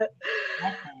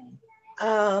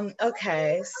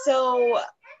 Okay. So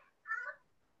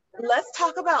let's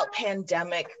talk about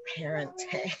pandemic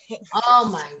parenting. Oh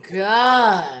my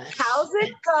gosh. How's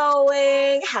it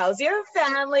going? How's your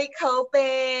family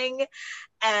coping?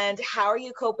 And how are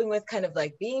you coping with kind of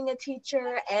like being a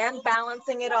teacher and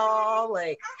balancing it all?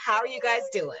 Like, how are you guys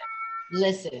doing?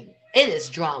 Listen, it is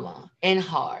drama and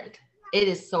hard. It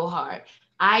is so hard.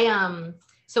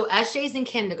 So SJ's in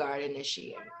kindergarten this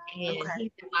year, and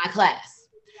he's in my class.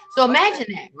 So imagine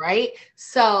that, right?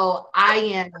 So I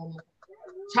am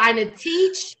trying to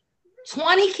teach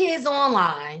 20 kids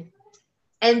online,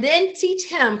 and then teach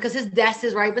him, because his desk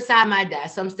is right beside my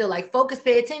desk. So I'm still like, focus,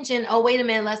 pay attention. Oh, wait a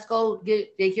minute, let's go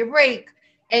take your break.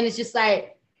 And it's just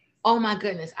like, oh my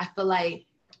goodness, I feel like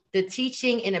the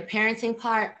teaching and the parenting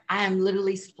part, I am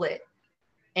literally split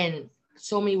in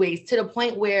so many ways, to the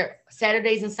point where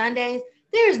Saturdays and Sundays,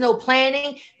 there's no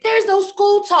planning, there's no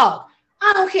school talk.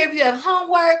 I don't care if you have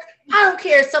homework. I don't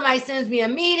care if somebody sends me a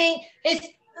meeting. It's,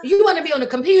 you want to be on the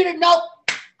computer? Nope.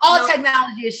 All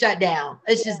technology is shut down.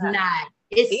 It's just not.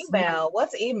 It's email.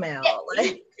 What's email?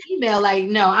 Like, email, like,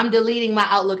 no, I'm deleting my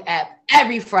Outlook app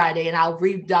every Friday, and I'll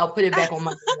put it back on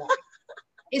Monday morning.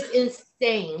 It's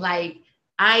insane. Like,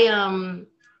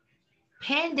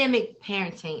 pandemic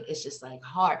parenting is just like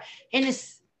hard. And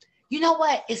it's, you know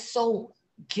what? It's so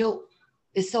guilt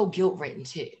ridden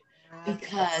too.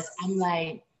 Because I'm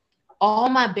like, all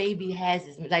my baby has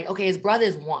is like, okay, his brother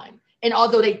is 1. And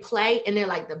although they play and they're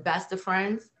like the best of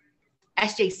friends,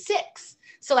 SJ's 6.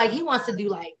 So like he wants to do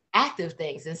like active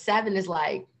things, and 7 is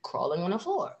like crawling on the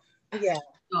floor. Yeah.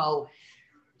 So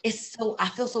I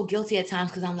feel so guilty at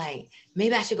times, because I'm like,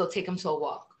 maybe I should go take him to a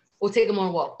walk, or take him on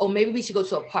a walk. Or maybe we should go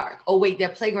to a park. Oh wait,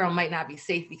 that playground might not be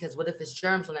safe, because what if it's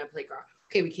germs on that playground?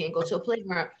 Okay, we can't go to a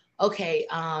playground. Okay,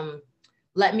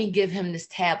 let me give him this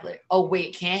tablet. Oh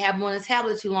wait, can't have him on a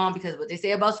tablet too long, because what they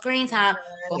say about screen time.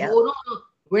 But hold on,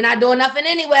 we're not doing nothing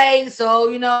anyway.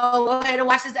 So, go ahead and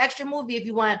watch this extra movie if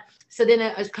you want. So then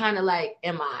it's kind of like,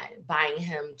 am I buying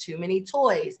him too many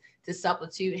toys to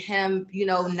substitute him,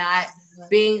 not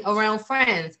being around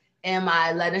friends? Am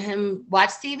I letting him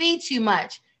watch TV too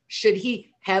much? Should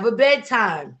he have a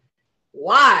bedtime?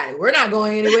 Why? We're not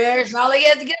going anywhere. So all he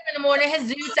has to get up in the morning, his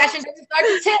Zoom session doesn't start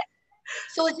to 10.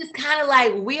 So it's just kind of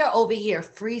like, we are over here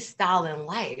freestyling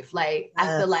life. Like,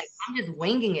 I feel like I'm just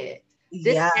winging it.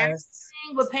 This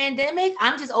thing with pandemic,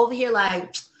 I'm just over here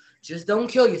like, just don't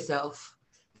kill yourself.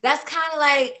 That's kind of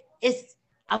like,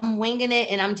 I'm winging it,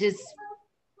 and I'm just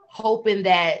hoping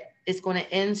that it's going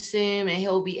to end soon and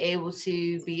he'll be able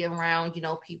to be around,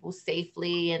 people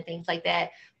safely and things like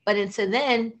that. But until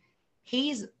then,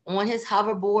 he's on his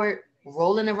hoverboard,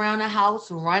 rolling around the house,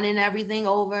 running everything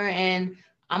over, and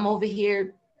I'm over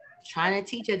here trying to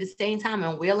teach at the same time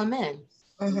and wheel him in.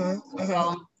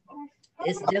 So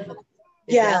it's difficult.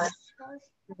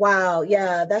 Wow.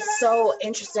 Yeah, that's so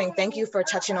interesting. Thank you for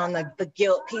touching on the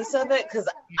guilt piece of it, because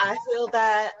I feel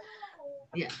that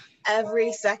Yeah.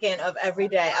 every second of every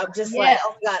day. I'm just like, Yeah.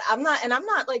 oh God, I'm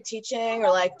not like teaching or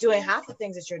like doing half the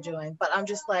things that you're doing, but I'm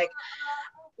just like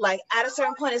at a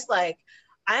certain point, it's like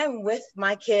I am with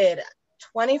my kid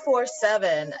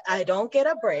 24/7. I don't get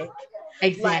a break. Like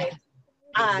Exactly.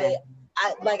 I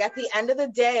like at the end of the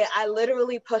day, I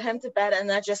literally put him to bed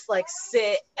and I just like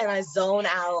sit and I zone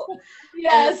out. And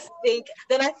Yes.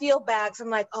 then I feel bad. So I'm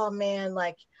like, oh man,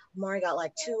 like Mari got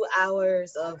like 2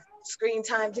 hours of screen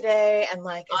time today. And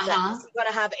like, is he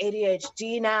gonna have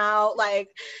ADHD now? Like,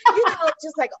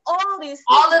 just like all these things.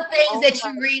 All the things Oh that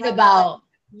you read about.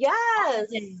 Yes.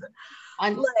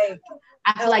 Like,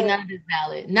 I feel like none of it is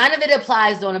valid. None of it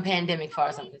applies during a pandemic, as far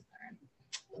as I'm concerned.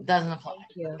 It doesn't apply.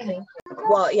 Thank you.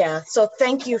 Well, yeah. So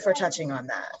thank you for touching on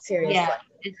that. Seriously. Yeah,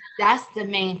 that's the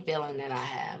main feeling that I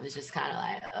have. It's just kind of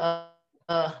like,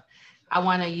 I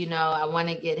want to, I want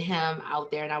to get him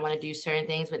out there and I want to do certain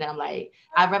things, but then I'm like,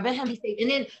 I'd rather him be safe.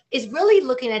 And then it's really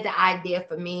looking at the idea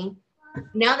for me,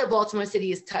 now that Baltimore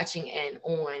City is touching in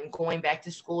on going back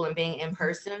to school and being in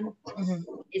person,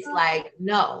 it's like,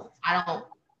 no,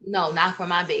 not for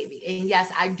my baby. And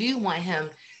yes, I do want him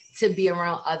to be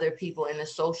around other people and to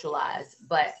socialize,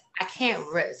 but I can't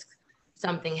risk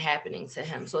something happening to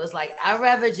him. So it's like, I'd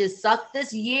rather just suck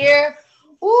this year.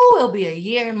 Ooh, it'll be a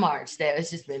year in March that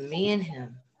it's just been me and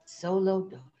him solo.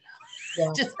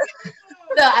 Yeah.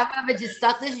 I'd rather just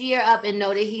suck this year up and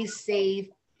know that he's safe.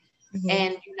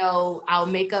 And I'll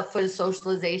make up for the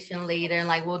socialization later, and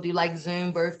like we'll do like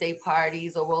Zoom birthday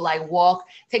parties, or we'll like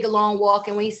take a long walk,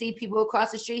 and when you see people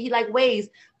across the street, he like waves.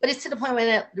 But it's to the point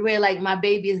where like my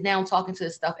baby is now talking to the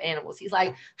stuffed animals. He's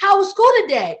like, "How was school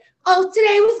today? Oh,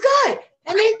 today was good."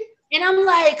 And I'm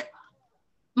like,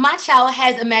 my child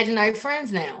has imaginary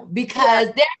friends now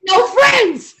because there are no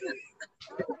friends.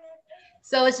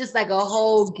 So it's just like a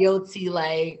whole guilty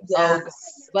like,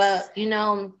 but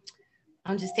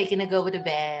I'm just taking the good with the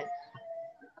bad.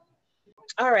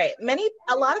 All right.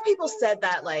 A lot of people said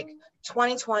that like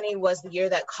 2020 was the year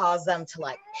that caused them to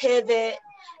like pivot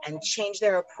and change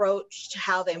their approach to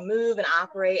how they move and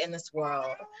operate in this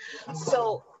world.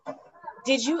 So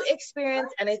did you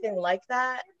experience anything like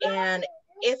that? And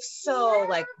if so,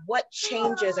 like what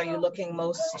changes are you looking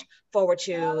most forward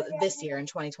to this year in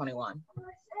 2021?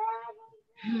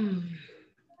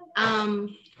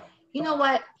 You know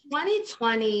what?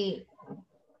 2020,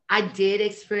 I did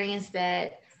experience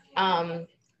that.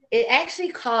 It actually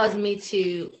caused me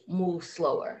to move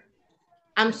slower.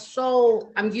 I'm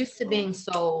used to being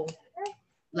so,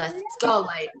 let's go,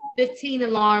 like 15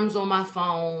 alarms on my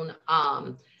phone.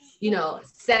 7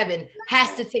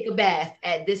 has to take a bath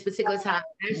at this particular time.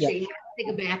 Actually, has to take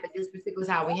a bath at this particular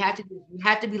time. We have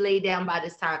to be laid down by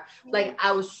this time. Like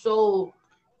I was so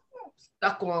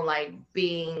stuck on like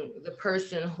being the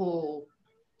person who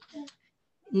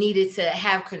needed to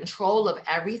have control of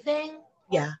everything.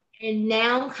 Yeah. And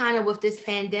now kind of with this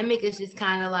pandemic, it's just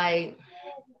kind of like,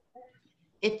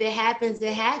 if it happens,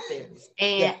 it happens.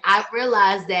 And I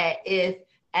realized that if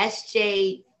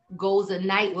SJ goes a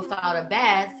night without a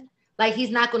bath, like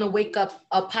he's not going to wake up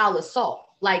a pile of salt.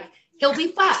 Like he'll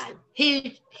be fine.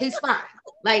 He's fine.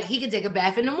 Like he can take a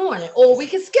bath in the morning, or we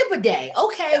can skip a day.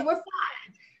 Okay, we're fine.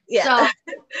 So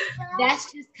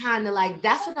that's just kind of like,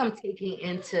 that's what I'm taking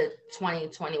into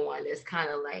 2021. It's kind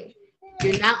of like,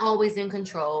 you're not always in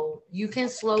control. You can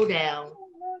slow down.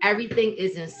 Everything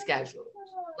isn't scheduled.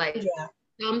 Like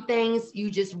some things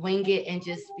you just wing it and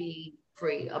just be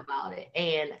free about it.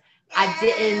 And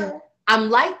I'm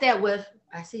like that with,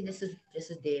 I see this is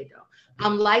dead though.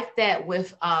 I'm like that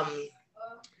with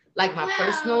like my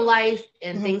personal life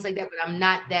and things like that, but I'm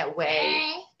not that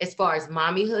way as far as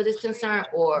mommyhood is concerned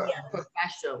or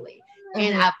professionally.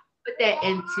 And I put that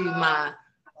into my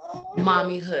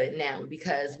mommyhood now,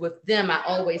 because with them, I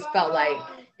always felt like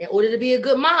in order to be a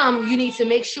good mom, you need to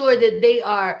make sure that they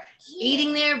are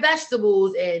eating their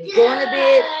vegetables and going to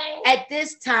bed at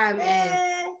this time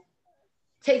and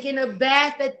taking a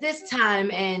bath at this time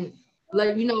and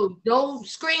like, no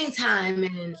screen time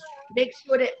and make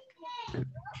sure that.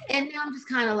 And now I'm just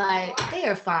kind of like, they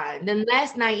are fine. Then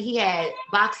last night he had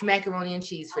boxed macaroni and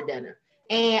cheese for dinner.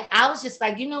 And I was just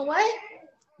like, you know what?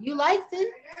 You liked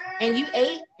it and you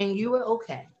ate and you were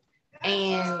okay.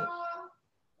 And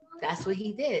that's what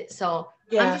he did. So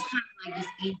I'm just kind of like just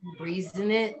easy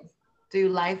breezing it through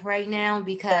life right now,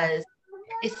 because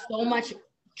it's so much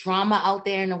drama out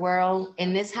there in the world.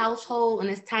 In this household, in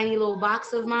this tiny little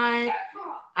box of mine,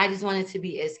 I just wanted to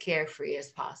be as carefree as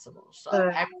possible. So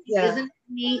everything isn't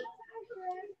neat.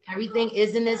 Everything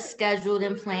isn't as scheduled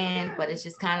and planned, but it's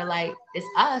just kind of like it's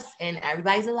us and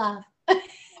everybody's alive.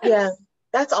 Yeah,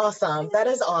 that's awesome. That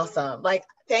is awesome. Like,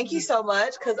 thank you so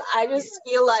much. Cause I just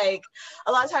feel like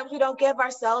a lot of times we don't give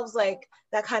ourselves like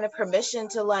that kind of permission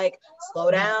to like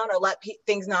slow down or let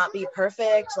things not be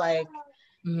perfect. Like,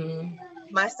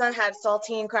 my son had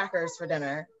saltine crackers for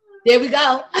dinner. There we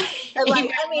go. And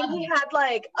like, I mean, he had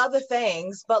like other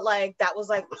things, but like that was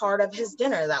like part of his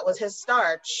dinner. That was his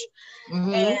starch.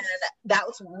 And that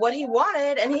was what he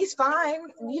wanted. And he's fine,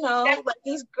 you know, like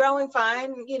he's growing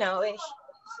fine, you know. And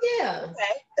yeah.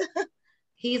 Okay.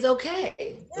 He's okay.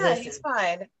 Yeah, Listen, he's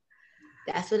fine.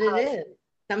 That's what it is.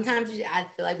 Sometimes I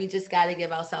feel like we just got to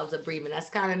give ourselves a breathing. That's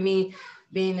kind of me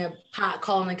being a pot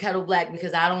calling the kettle black,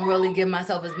 because I don't really give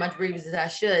myself as much breathing as I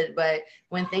should. But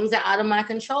when things are out of my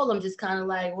control, I'm just kind of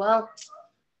like, well,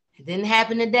 it didn't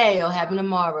happen today. It'll happen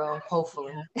tomorrow,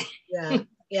 hopefully.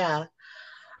 Yeah.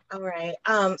 All right.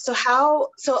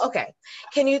 Okay.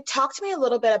 Can you talk to me a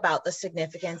little bit about the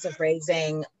significance of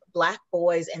raising Black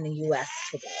boys in the U.S.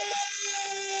 today?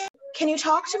 Can you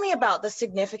talk to me about the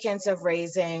significance of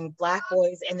raising Black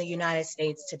boys in the United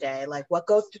States today? Like what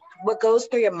goes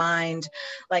through your mind,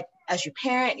 like as you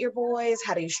parent your boys?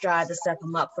 How do you strive to set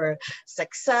them up for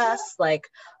success? Like,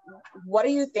 what are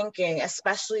you thinking,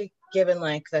 especially given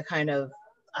like the kind of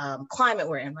climate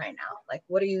we're in right now? Like,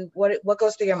 what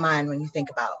goes through your mind when you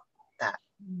think about that?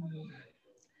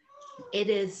 It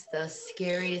is the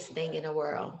scariest thing in the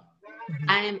world.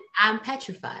 I'm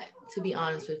petrified, to be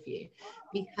honest with you,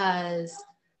 because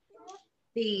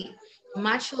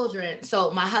my children,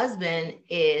 so my husband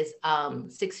is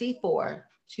 6'4",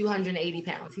 280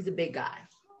 pounds. He's a big guy.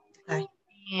 Okay.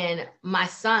 And my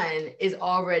son is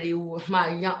already,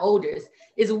 my oldest,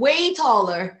 is way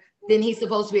taller than he's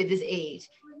supposed to be at this age.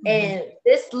 And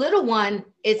this little one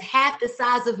is half the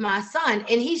size of my son,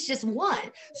 and he's just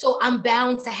one. So I'm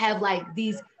bound to have like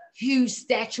these huge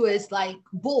statuesque like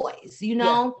boys, you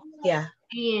know? Yeah.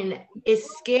 And it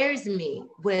scares me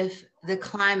with the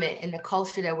climate and the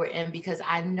culture that we're in, because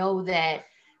I know that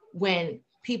when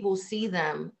people see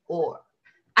them, or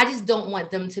I just don't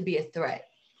want them to be a threat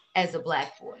as a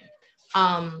Black boy.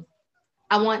 I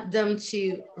want them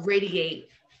to radiate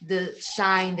the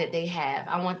shine that they have.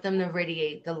 I want them to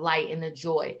radiate the light and the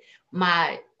joy.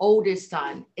 My oldest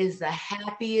son is the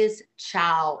happiest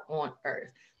child on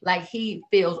earth. Like, he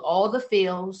feels all the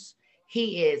feels.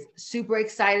 He is super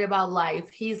excited about life.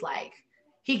 He's like,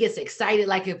 he gets excited.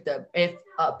 Like if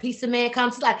a pizza man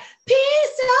comes, he's like,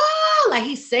 pizza! Like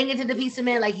he's singing to the pizza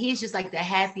man. Like he's just like the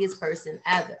happiest person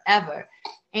ever.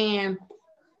 And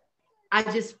I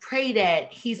just pray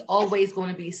that he's always going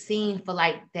to be seen for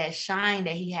like that shine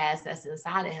that he has that's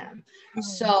inside of him.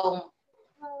 So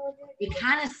it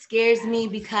kind of scares me,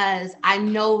 because I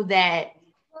know that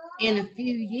in a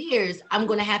few years, I'm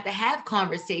going to have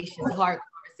conversations, hard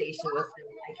conversations with them.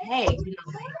 Like, hey, you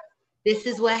know, like, this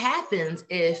is what happens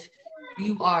if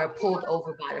you are pulled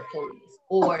over by the police,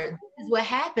 or this is what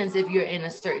happens if you're in a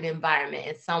certain environment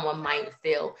and someone might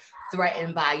feel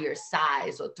threatened by your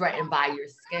size, or threatened by your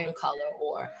skin color,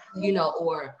 or, you know,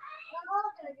 or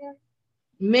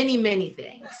many, many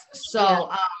things.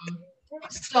 So,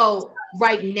 so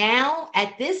right now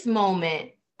at this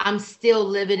moment, I'm still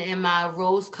living in my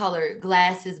rose-colored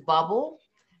glasses bubble.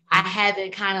 I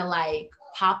haven't kind of like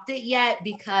popped it yet,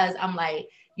 because I'm like,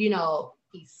 you know,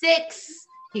 he's 6,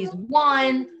 he's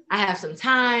 1, I have some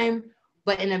time.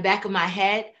 But in the back of my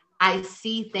head, I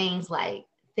see things like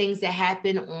things that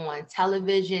happen on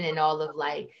television and all of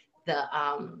like the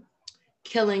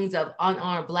killings of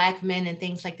unarmed Black men and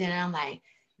things like that. And I'm like,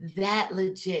 that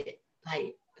legit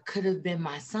like could have been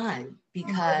my son,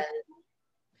 because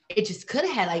it just could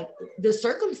have had like the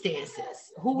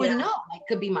circumstances. Who would know? Like,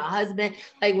 could be my husband.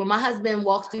 Like when my husband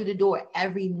walks through the door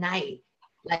every night,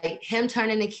 like him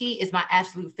turning the key is my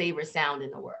absolute favorite sound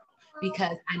in the world,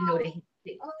 because I know that he's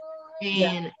sick.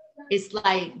 And it's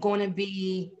like going to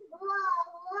be,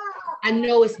 I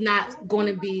know it's not going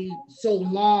to be so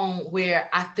long where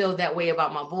I feel that way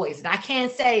about my boys. And I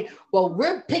can't say, well,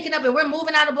 we're picking up and we're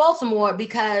moving out of Baltimore,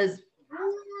 because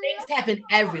things happen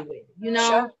everywhere, you know?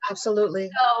 Sure,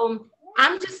 absolutely. So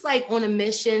I'm just like on a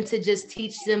mission to just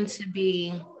teach them to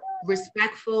be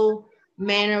respectful,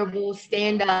 mannerable,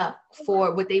 stand up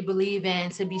for what they believe in,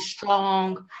 to be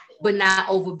strong, but not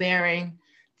overbearing,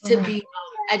 to be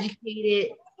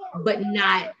educated, but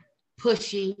not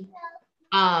pushy,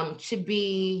 to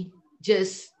be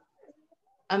just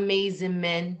amazing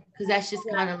men. Because that's just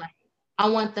kind of like, I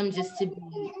want them just to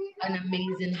be an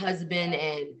amazing husband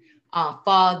and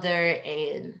father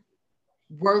and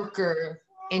worker,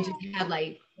 and just have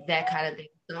like that kind of thing.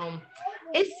 So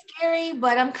It's scary,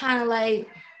 but I'm kind of like,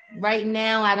 right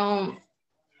now, I don't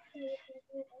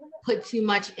put too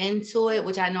much into it,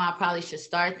 which I know I probably should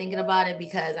start thinking about it,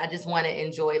 because I just want to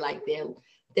enjoy like their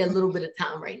little bit of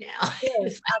time right now.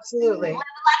 Yes, absolutely. A lot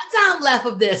of time left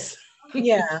of this.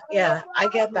 Yeah, I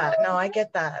get that. No, I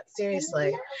get that.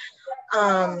 Seriously.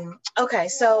 Okay,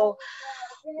 so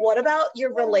what about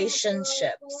your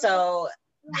relationship? So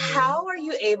how are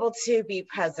you able to be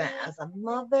present as a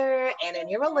mother and in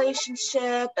your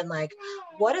relationship? And like,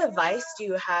 what advice do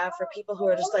you have for people who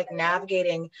are just like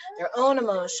navigating their own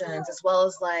emotions, as well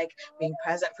as like being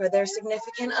present for their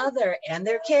significant other and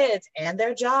their kids and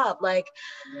their job? Like,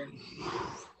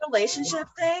 relationship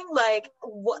thing, like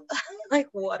what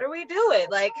what are we doing?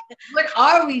 Like, what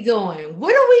are we doing?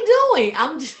 What are we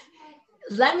doing?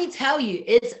 Let me tell you,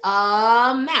 it's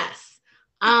a mess.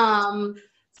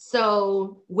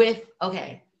 So with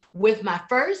my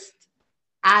first,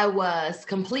 I was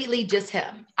completely just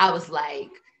him. I was like,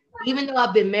 even though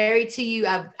I've been married to you,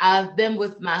 I've been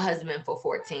with my husband for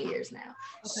 14 years now. Okay.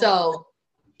 So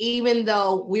even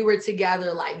though we were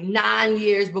together like 9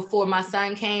 years before my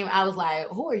son came, I was like,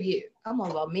 who are you? I'm all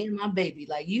about me and my baby.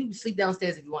 Like, you sleep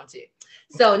downstairs if you want to.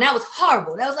 So that was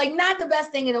horrible. That was like not the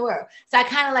best thing in the world. So I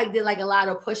kind of like did like a lot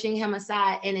of pushing him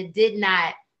aside, and it did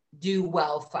not do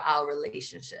well for our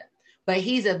relationship. But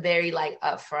he's a very like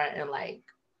upfront and like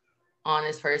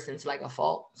honest person to like a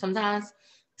fault sometimes.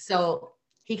 So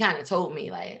he kind of told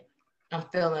me like, I'm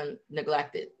feeling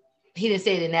neglected. He didn't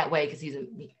say it in that way because he's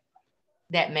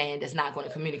that man that's not going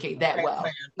to communicate that well.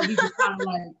 He's just kind of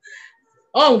like,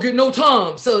 I don't get no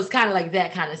time. So it's kind of like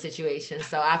that kind of situation.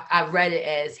 So I read it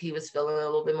as he was feeling a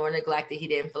little bit more neglected. He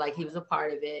didn't feel like he was a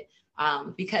part of it,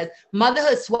 because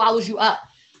motherhood swallows you up.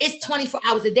 It's 24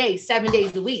 hours a day, 7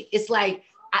 days a week. It's like,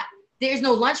 there's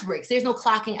no lunch breaks. There's no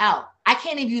clocking out. I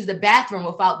can't even use the bathroom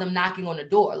without them knocking on the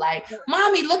door. Like,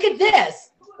 mommy, look at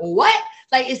this. What?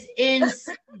 Like, it's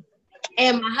insane.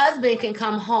 And my husband can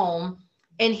come home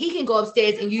and he can go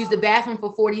upstairs and use the bathroom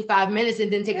for 45 minutes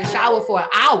and then take a shower for an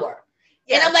hour.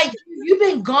 Yeah. And I'm like, you've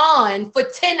been gone for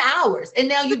 10 hours. And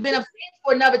now you've been upstairs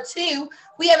for another 2.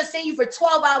 We haven't seen you for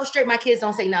 12 hours straight. My kids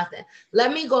don't say nothing.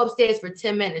 Let me go upstairs for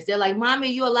 10 minutes. They're like,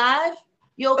 mommy, you alive?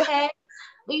 You okay?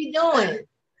 What are you doing?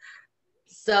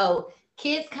 So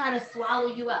kids kind of swallow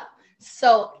you up.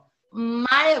 So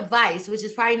my advice, which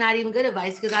is probably not even good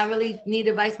advice because I really need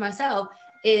advice myself,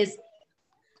 is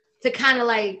to kind of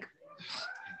like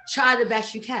try the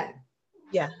best you can.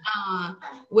 Yeah.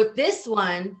 With this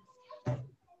one,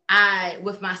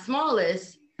 with my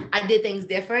smallest, I did things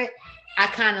different. I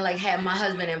kind of like had my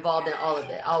husband involved in all of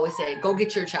it. I always say, go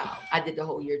get your child. I did the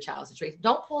whole your child situation.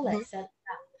 Don't pull that.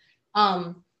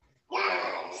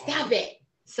 Stop it.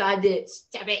 So I did,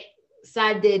 stop it. So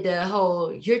I did the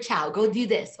whole, your child, go do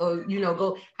this. Or,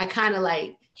 go, I kind of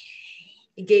like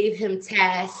gave him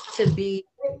tasks to be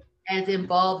as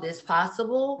involved as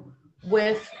possible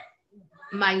with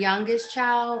my youngest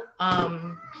child.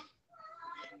 And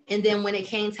then when it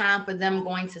came time for them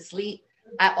going to sleep,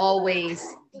 I always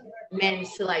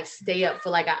managed to like stay up for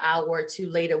like an hour or 2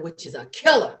 later, which is a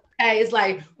killer. Okay, it's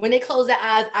like when they close their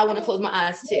eyes, I want to close my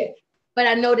eyes too. But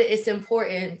I know that it's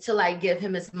important to like give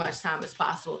him as much time as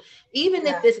possible, even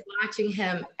if it's watching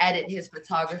him edit his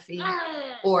photography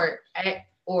or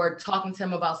talking to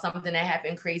him about something that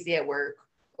happened crazy at work,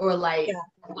 or like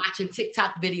watching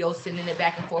TikTok videos, sending it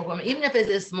back and forth with him. Even if it's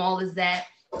as small as that,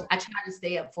 I try to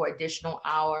stay up for additional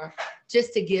hour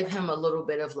just to give him a little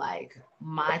bit of like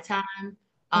my time.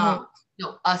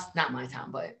 No, us, not my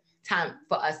time, but time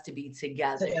for us to be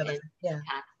together.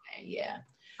 Yeah.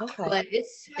 Okay. But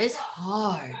it's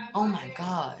hard. Oh my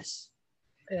gosh.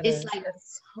 It's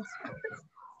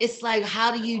like,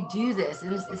 how do you do this?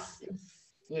 And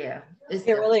it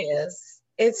really is.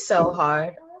 It's so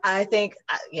hard. I think,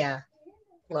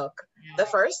 look, the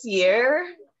first year,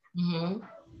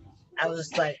 I was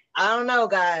just like, I don't know,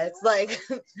 guys. Like,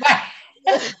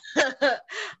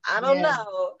 I don't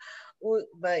know.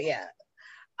 But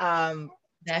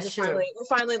that's true. We're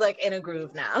finally like in a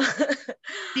groove now.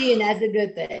 See, and that's a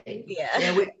good thing.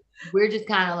 Yeah, we're just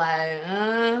kind of like,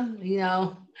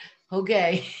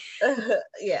 okay. I'll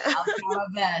try my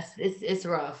best. It's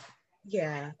rough.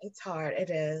 Yeah, it's hard.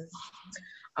 It is.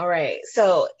 All right.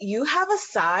 So you have a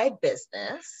side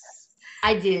business.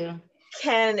 I do.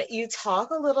 Can you talk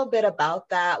a little bit about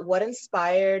that? What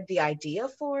inspired the idea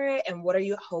for it, and what are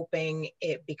you hoping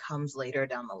it becomes later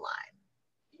down the line?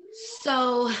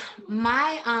 So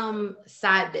my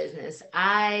side business,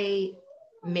 I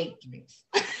make drinks.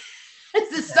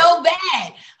 This is so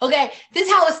bad. Okay, this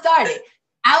is how it started.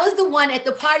 I was the one at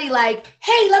the party like,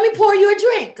 hey, let me pour you a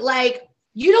drink. Like,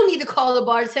 You don't need to call the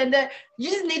bartender. You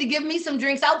just need to give me some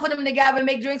drinks. I'll put them together and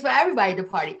make drinks for everybody at the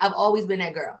party. I've always been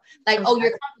that girl. Like, Okay.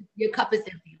 oh, your cup is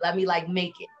empty. Let me like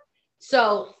make it.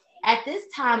 So at this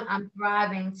time, I'm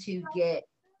thriving to get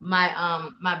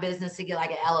my business to get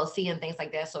like an LLC and things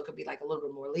like that, so it could be like a little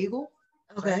bit more legal.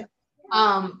 Okay.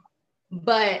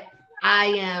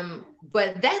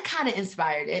 But that kind of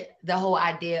inspired it. The whole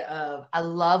idea of, I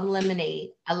love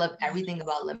lemonade. I love everything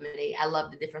about lemonade. I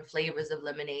love the different flavors of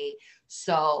lemonade.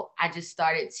 So I just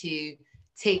started to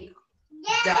take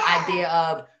the idea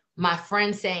of my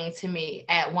friend saying to me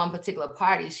at one particular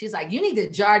party, she's like, you need to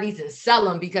jar these and sell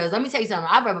them, because let me tell you something,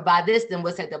 I'd rather buy this than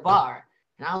what's at the bar.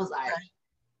 And I was like,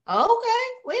 okay,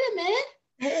 wait a minute.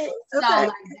 Okay. So like,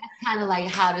 that's kind of like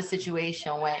how the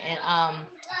situation went. And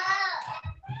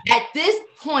at this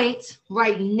point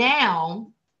right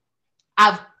now,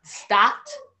 I've stopped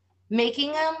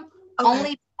making them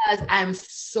only because I'm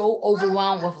so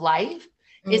overwhelmed with life.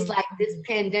 It's like this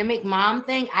pandemic mom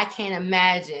thing. I can't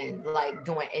imagine like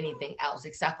doing anything else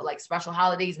except for like special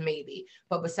holidays, maybe.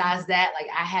 But besides that, like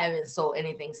I haven't sold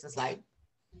anything since like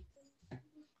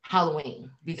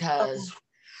Halloween, because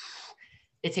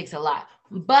it takes a lot.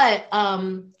 But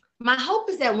my hope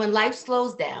is that when life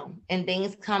slows down and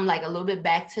things come like a little bit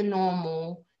back to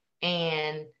normal,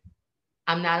 and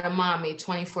I'm not a mommy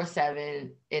 24/7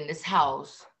 in this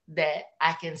house, that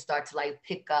I can start to like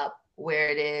pick up where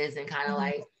it is and kind of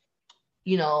like,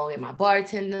 you know, get my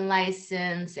bartending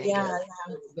license and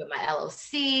get my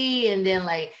LLC, and then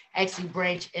like actually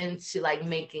branch into like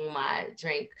making my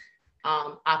drink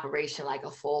operation like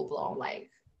a full-blown like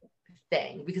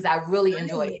thing, because I really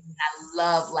enjoy it.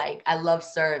 I love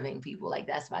serving people. Like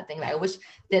that's my thing. Like I wish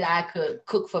that I could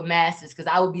cook for masses, because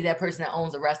I would be that person that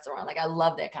owns a restaurant. Like I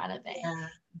love that kind of thing.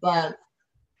 But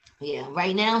yeah,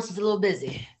 right now it's just a little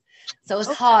busy. So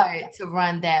it's hard to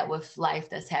run that with life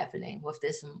that's happening with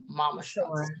this mama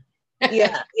struggle.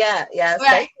 Yeah. Right.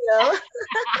 Thank you.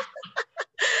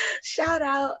 Shout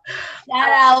out.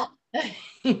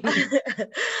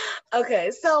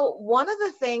 Okay, so one of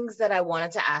the things that I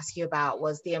wanted to ask you about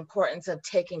was the importance of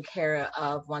taking care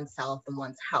of oneself and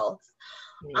one's health.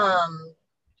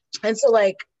 And so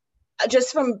like,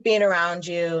 just from being around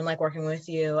you and like working with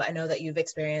you, I know that you've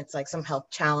experienced like some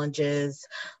health challenges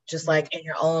just like in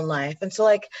your own life. And so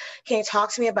like, can you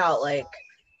talk to me about like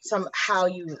how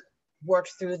you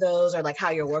worked through those, or like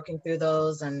how you're working through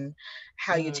those, and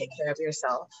how you take care of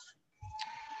yourself?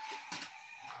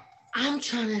 I'm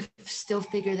trying to still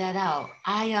figure that out.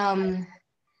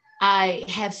 I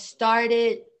have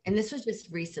started, and this was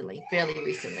just recently, fairly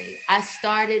recently, I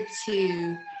started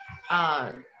to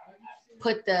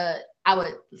I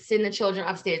would send the children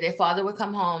upstairs. Their father would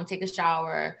come home, take a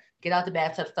shower, get out the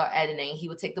bathtub, start editing. He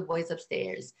would take the boys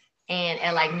upstairs. And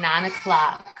at like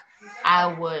 9:00, I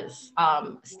would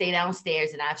stay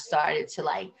downstairs, and I've started to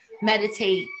like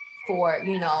meditate for,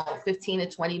 15 to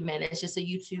 20 minutes, just a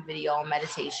YouTube video on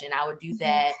meditation. I would do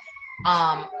that.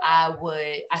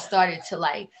 I started to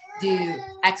like do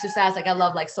exercise. Like I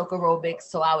love like soca aerobics.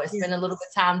 So I would spend a little bit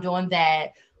of time doing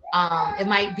that. It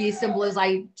might be as simple as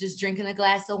like just drinking a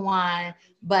glass of wine,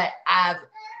 but I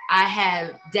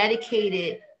have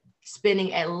dedicated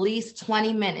spending at least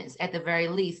 20 minutes at the very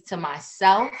least to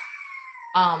myself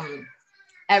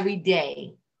every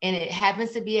day. And it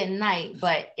happens to be at night,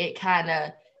 but it kind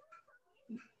of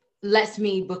lets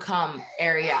me become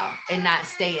Ariel and not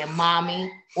stay in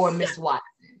mommy or Miss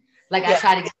Watson. Like I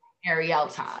try to get Ariel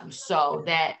time, so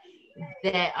that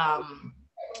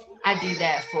I do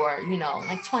that for,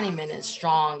 like 20 minutes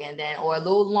strong, and then, or a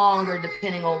little longer,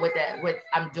 depending on what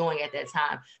I'm doing at that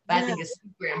time. But I think it's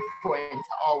super important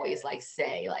to always like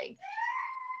say, like,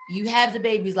 you have the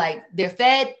babies, like they're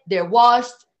fed, they're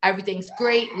washed, everything's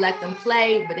great, let them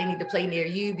play, but they need to play near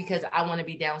you, because I want to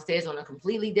be downstairs on a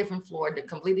completely different floor, the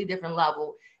completely different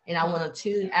level. And I want to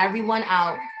tune everyone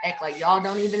out, act like y'all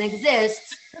don't even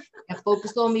exist, and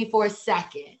focus on me for a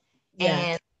second.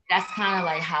 And that's kind of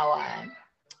like how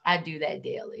I do that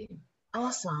daily.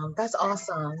 Awesome. That's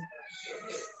awesome.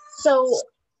 So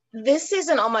this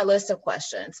isn't on my list of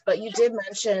questions, but you did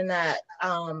mention that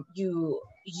you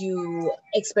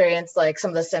experienced like some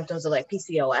of the symptoms of like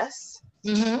PCOS.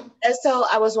 And so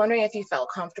I was wondering if you felt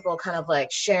comfortable kind of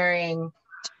like sharing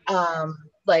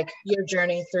like your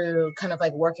journey through kind of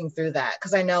like working through that,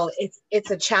 because I know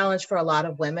it's a challenge for a lot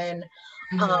of women.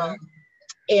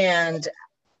 And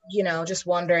just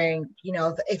wondering,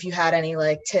 if you had any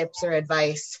like tips or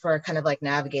advice for kind of like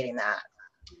navigating that.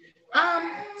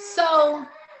 So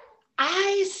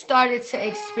I started to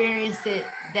experience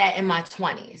that in my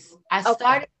 20s. I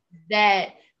started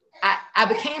that, I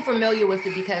became familiar with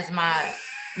it because my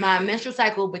my menstrual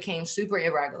cycle became super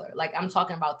irregular. Like I'm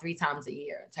talking about 3 times a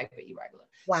year type of irregular.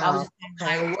 Wow. So I was just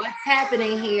like, what's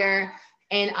happening here?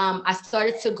 And I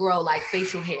started to grow like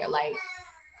facial hair. Like,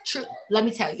 let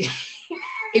me tell you,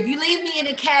 if you leave me in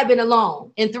a cabin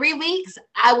alone, in 3 weeks,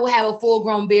 I will have a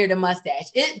full-grown beard and mustache.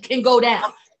 It can go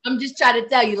down. I'm just trying to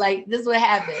tell you, like, this is what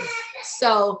happened.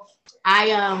 So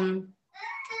I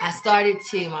started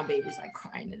to, my baby's like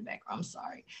crying in the background. I'm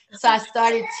sorry. So I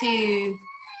started to,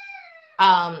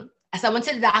 so I went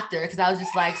to the doctor because I was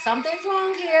just like, something's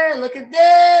wrong here. Look at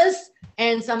this.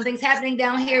 And something's happening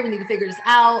down here. We need to figure this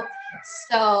out.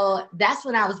 So that's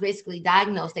when I was basically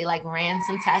diagnosed. They like ran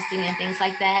some testing and things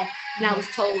like that. And I was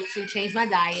told to change my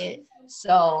diet.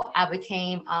 So I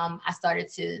became, I started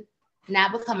to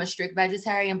not become a strict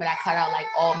vegetarian, but I cut out like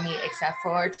all meat except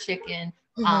for chicken.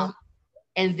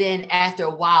 And then after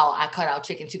a while, I cut out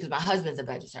chicken too, because my husband's a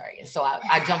vegetarian. So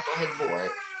I jumped on his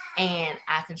board, and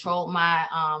I controlled my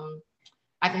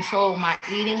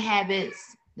eating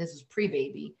habits. This is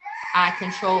pre-baby. I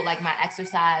controlled like my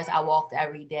exercise. I walked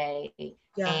every day.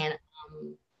 And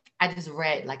I just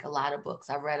read like a lot of books.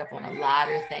 I read up on a lot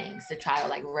of things to try to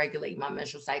like regulate my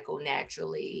menstrual cycle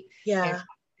naturally. And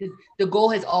the goal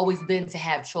has always been to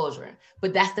have children,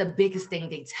 but that's the biggest thing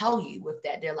they tell you with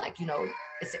that. They're like, you know,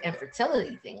 it's an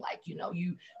infertility thing. Like, you know,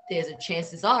 there's a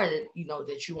chances are that, you know,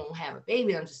 that you won't have a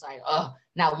baby. I'm just like,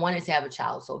 not wanting to have a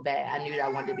child so bad. I knew that I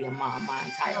wanted to be a mom my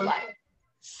entire life.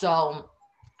 So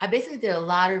I basically did a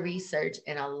lot of research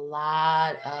and a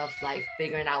lot of like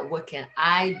figuring out what can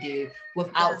I do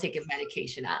without taking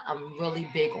medication. I'm really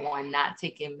big on not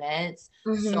taking meds.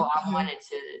 So I wanted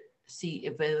to see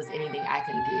if there was anything I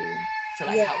can do to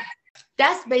like help.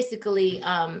 That's basically,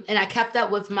 and I kept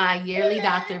up with my yearly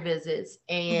doctor visits,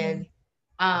 and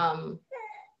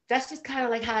that's just kind of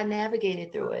like how I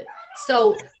navigated through it.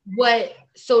 So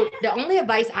the only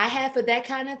advice I have for that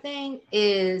kind of thing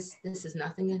is, this is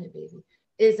nothing in it, baby,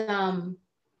 is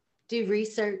do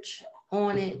research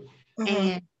on it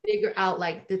and figure out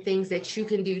like the things that you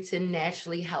can do to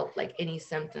naturally help like any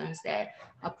symptoms that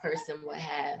a person would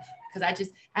have. Because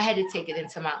I had to take it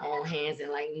into my own hands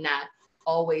and like not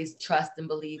always trust and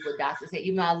believe what doctors say.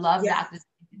 Even though I love doctors,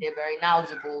 they're very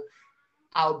knowledgeable.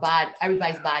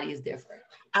 Everybody's body is different.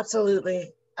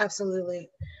 Absolutely.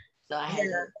 So I had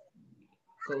to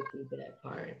go through that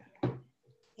part.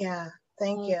 Yeah,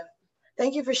 thank you.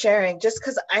 Thank you for sharing. Just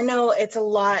because I know it's a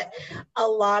lot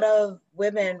of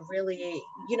women really,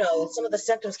 you know, some of the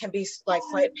symptoms can be like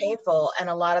quite painful. And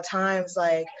a lot of times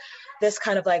like this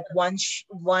kind of like one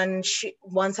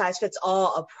size fits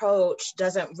all approach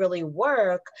doesn't really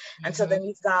work. And so then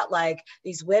you've got like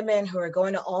these women who are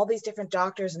going to all these different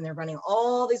doctors and they're running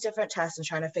all these different tests and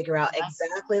trying to figure out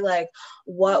exactly like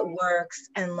what works.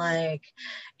 And like,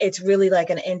 it's really like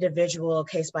an individual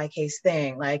case by case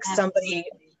thing. Like somebody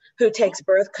who takes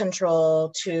birth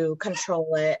control to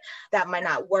control it, that might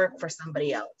not work for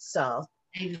somebody else. So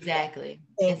exactly.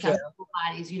 Thank you. Some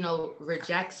bodies, you know,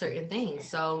 reject certain things.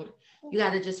 So you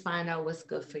got to just find out what's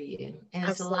good for you. And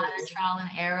it's a lot of trial and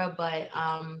error, but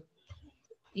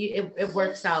it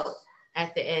works out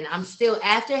at the end. I'm still,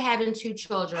 after having 2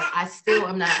 children, I still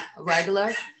am not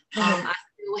regular. I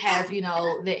still have, you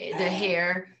know, the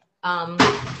hair,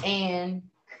 and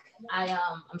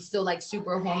I'm still like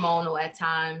super hormonal at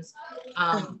times.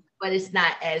 But it's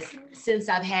not since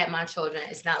I've had my children,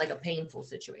 it's not like a painful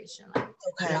situation. Like,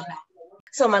 okay. You know,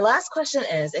 so my last question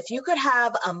is, if you could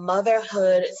have a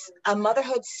motherhood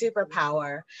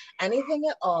superpower, anything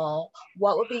at all,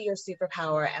 what would be your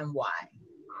superpower and why?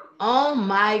 Oh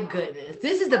my goodness.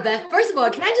 This is the best. First of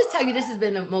all, can I just tell you, this has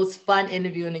been the most fun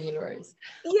interview in the universe.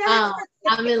 Yeah.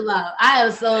 I'm in love. I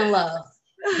am so in love.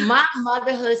 My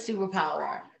motherhood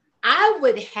superpower, I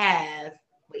would have,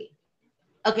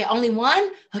 only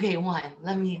one? Okay, one.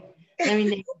 Let me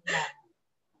name that.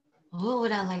 What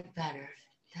would I like better?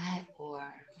 That or,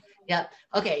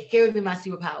 okay, here would be my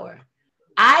superpower.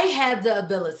 I have the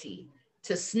ability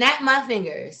to snap my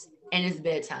fingers and it's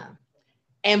bedtime.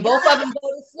 And both of them go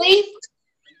to sleep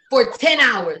for 10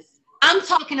 hours. I'm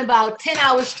talking about 10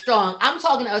 hours strong. I'm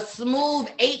talking a smooth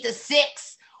 8 to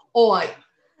 6 or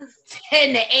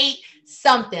 10 to 8,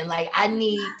 something. Like I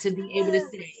need to be able to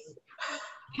say,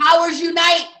 powers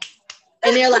unite.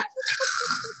 And they're like,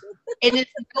 and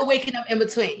it's no waking up in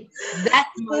between. That's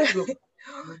my group.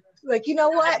 Like, you know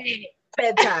what?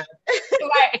 Bedtime.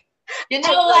 Right. You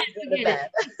know what?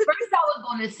 First, I was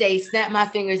going to say snap my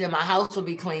fingers and my house will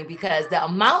be clean, because the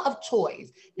amount of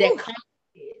toys that come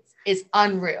with kids is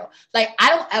unreal. Like, I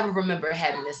don't ever remember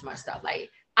having this much stuff. Like,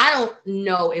 I don't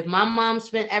know if my mom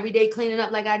spent every day cleaning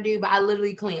up like I do, but I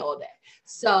literally clean all day.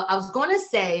 So I was going to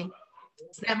say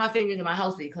snap my fingers and my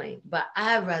house be clean. But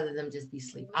I'd rather them just be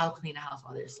asleep. I'll clean the house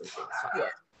while they're sleeping. Yeah.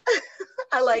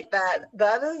 I like that.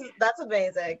 That's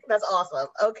amazing. That's awesome.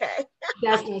 Okay.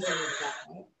 That's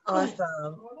awesome.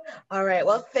 Awesome. All right.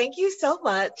 Well, thank you so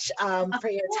much for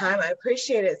your time. I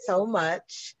appreciate it so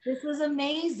much. This was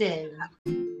amazing.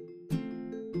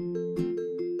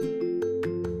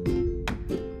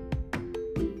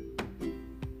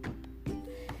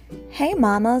 Hey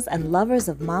mamas and lovers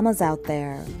of mamas out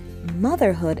there.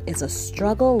 Motherhood is a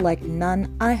struggle like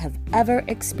none I have ever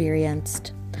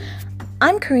experienced.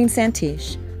 I'm Corinne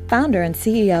Santiche, founder and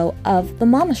CEO of The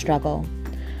Mama Struggle,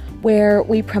 where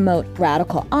we promote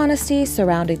radical honesty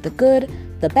surrounding the good,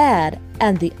 the bad,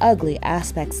 and the ugly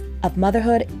aspects of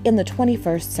motherhood in the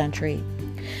 21st century.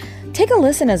 Take a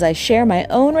listen as I share my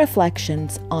own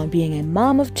reflections on being a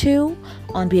mom of two,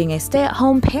 on being a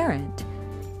stay-at-home parent,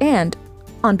 and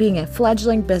on being a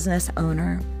fledgling business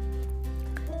owner.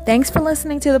 Thanks for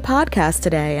listening to the podcast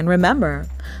today, and remember,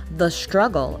 the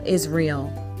struggle is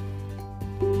real.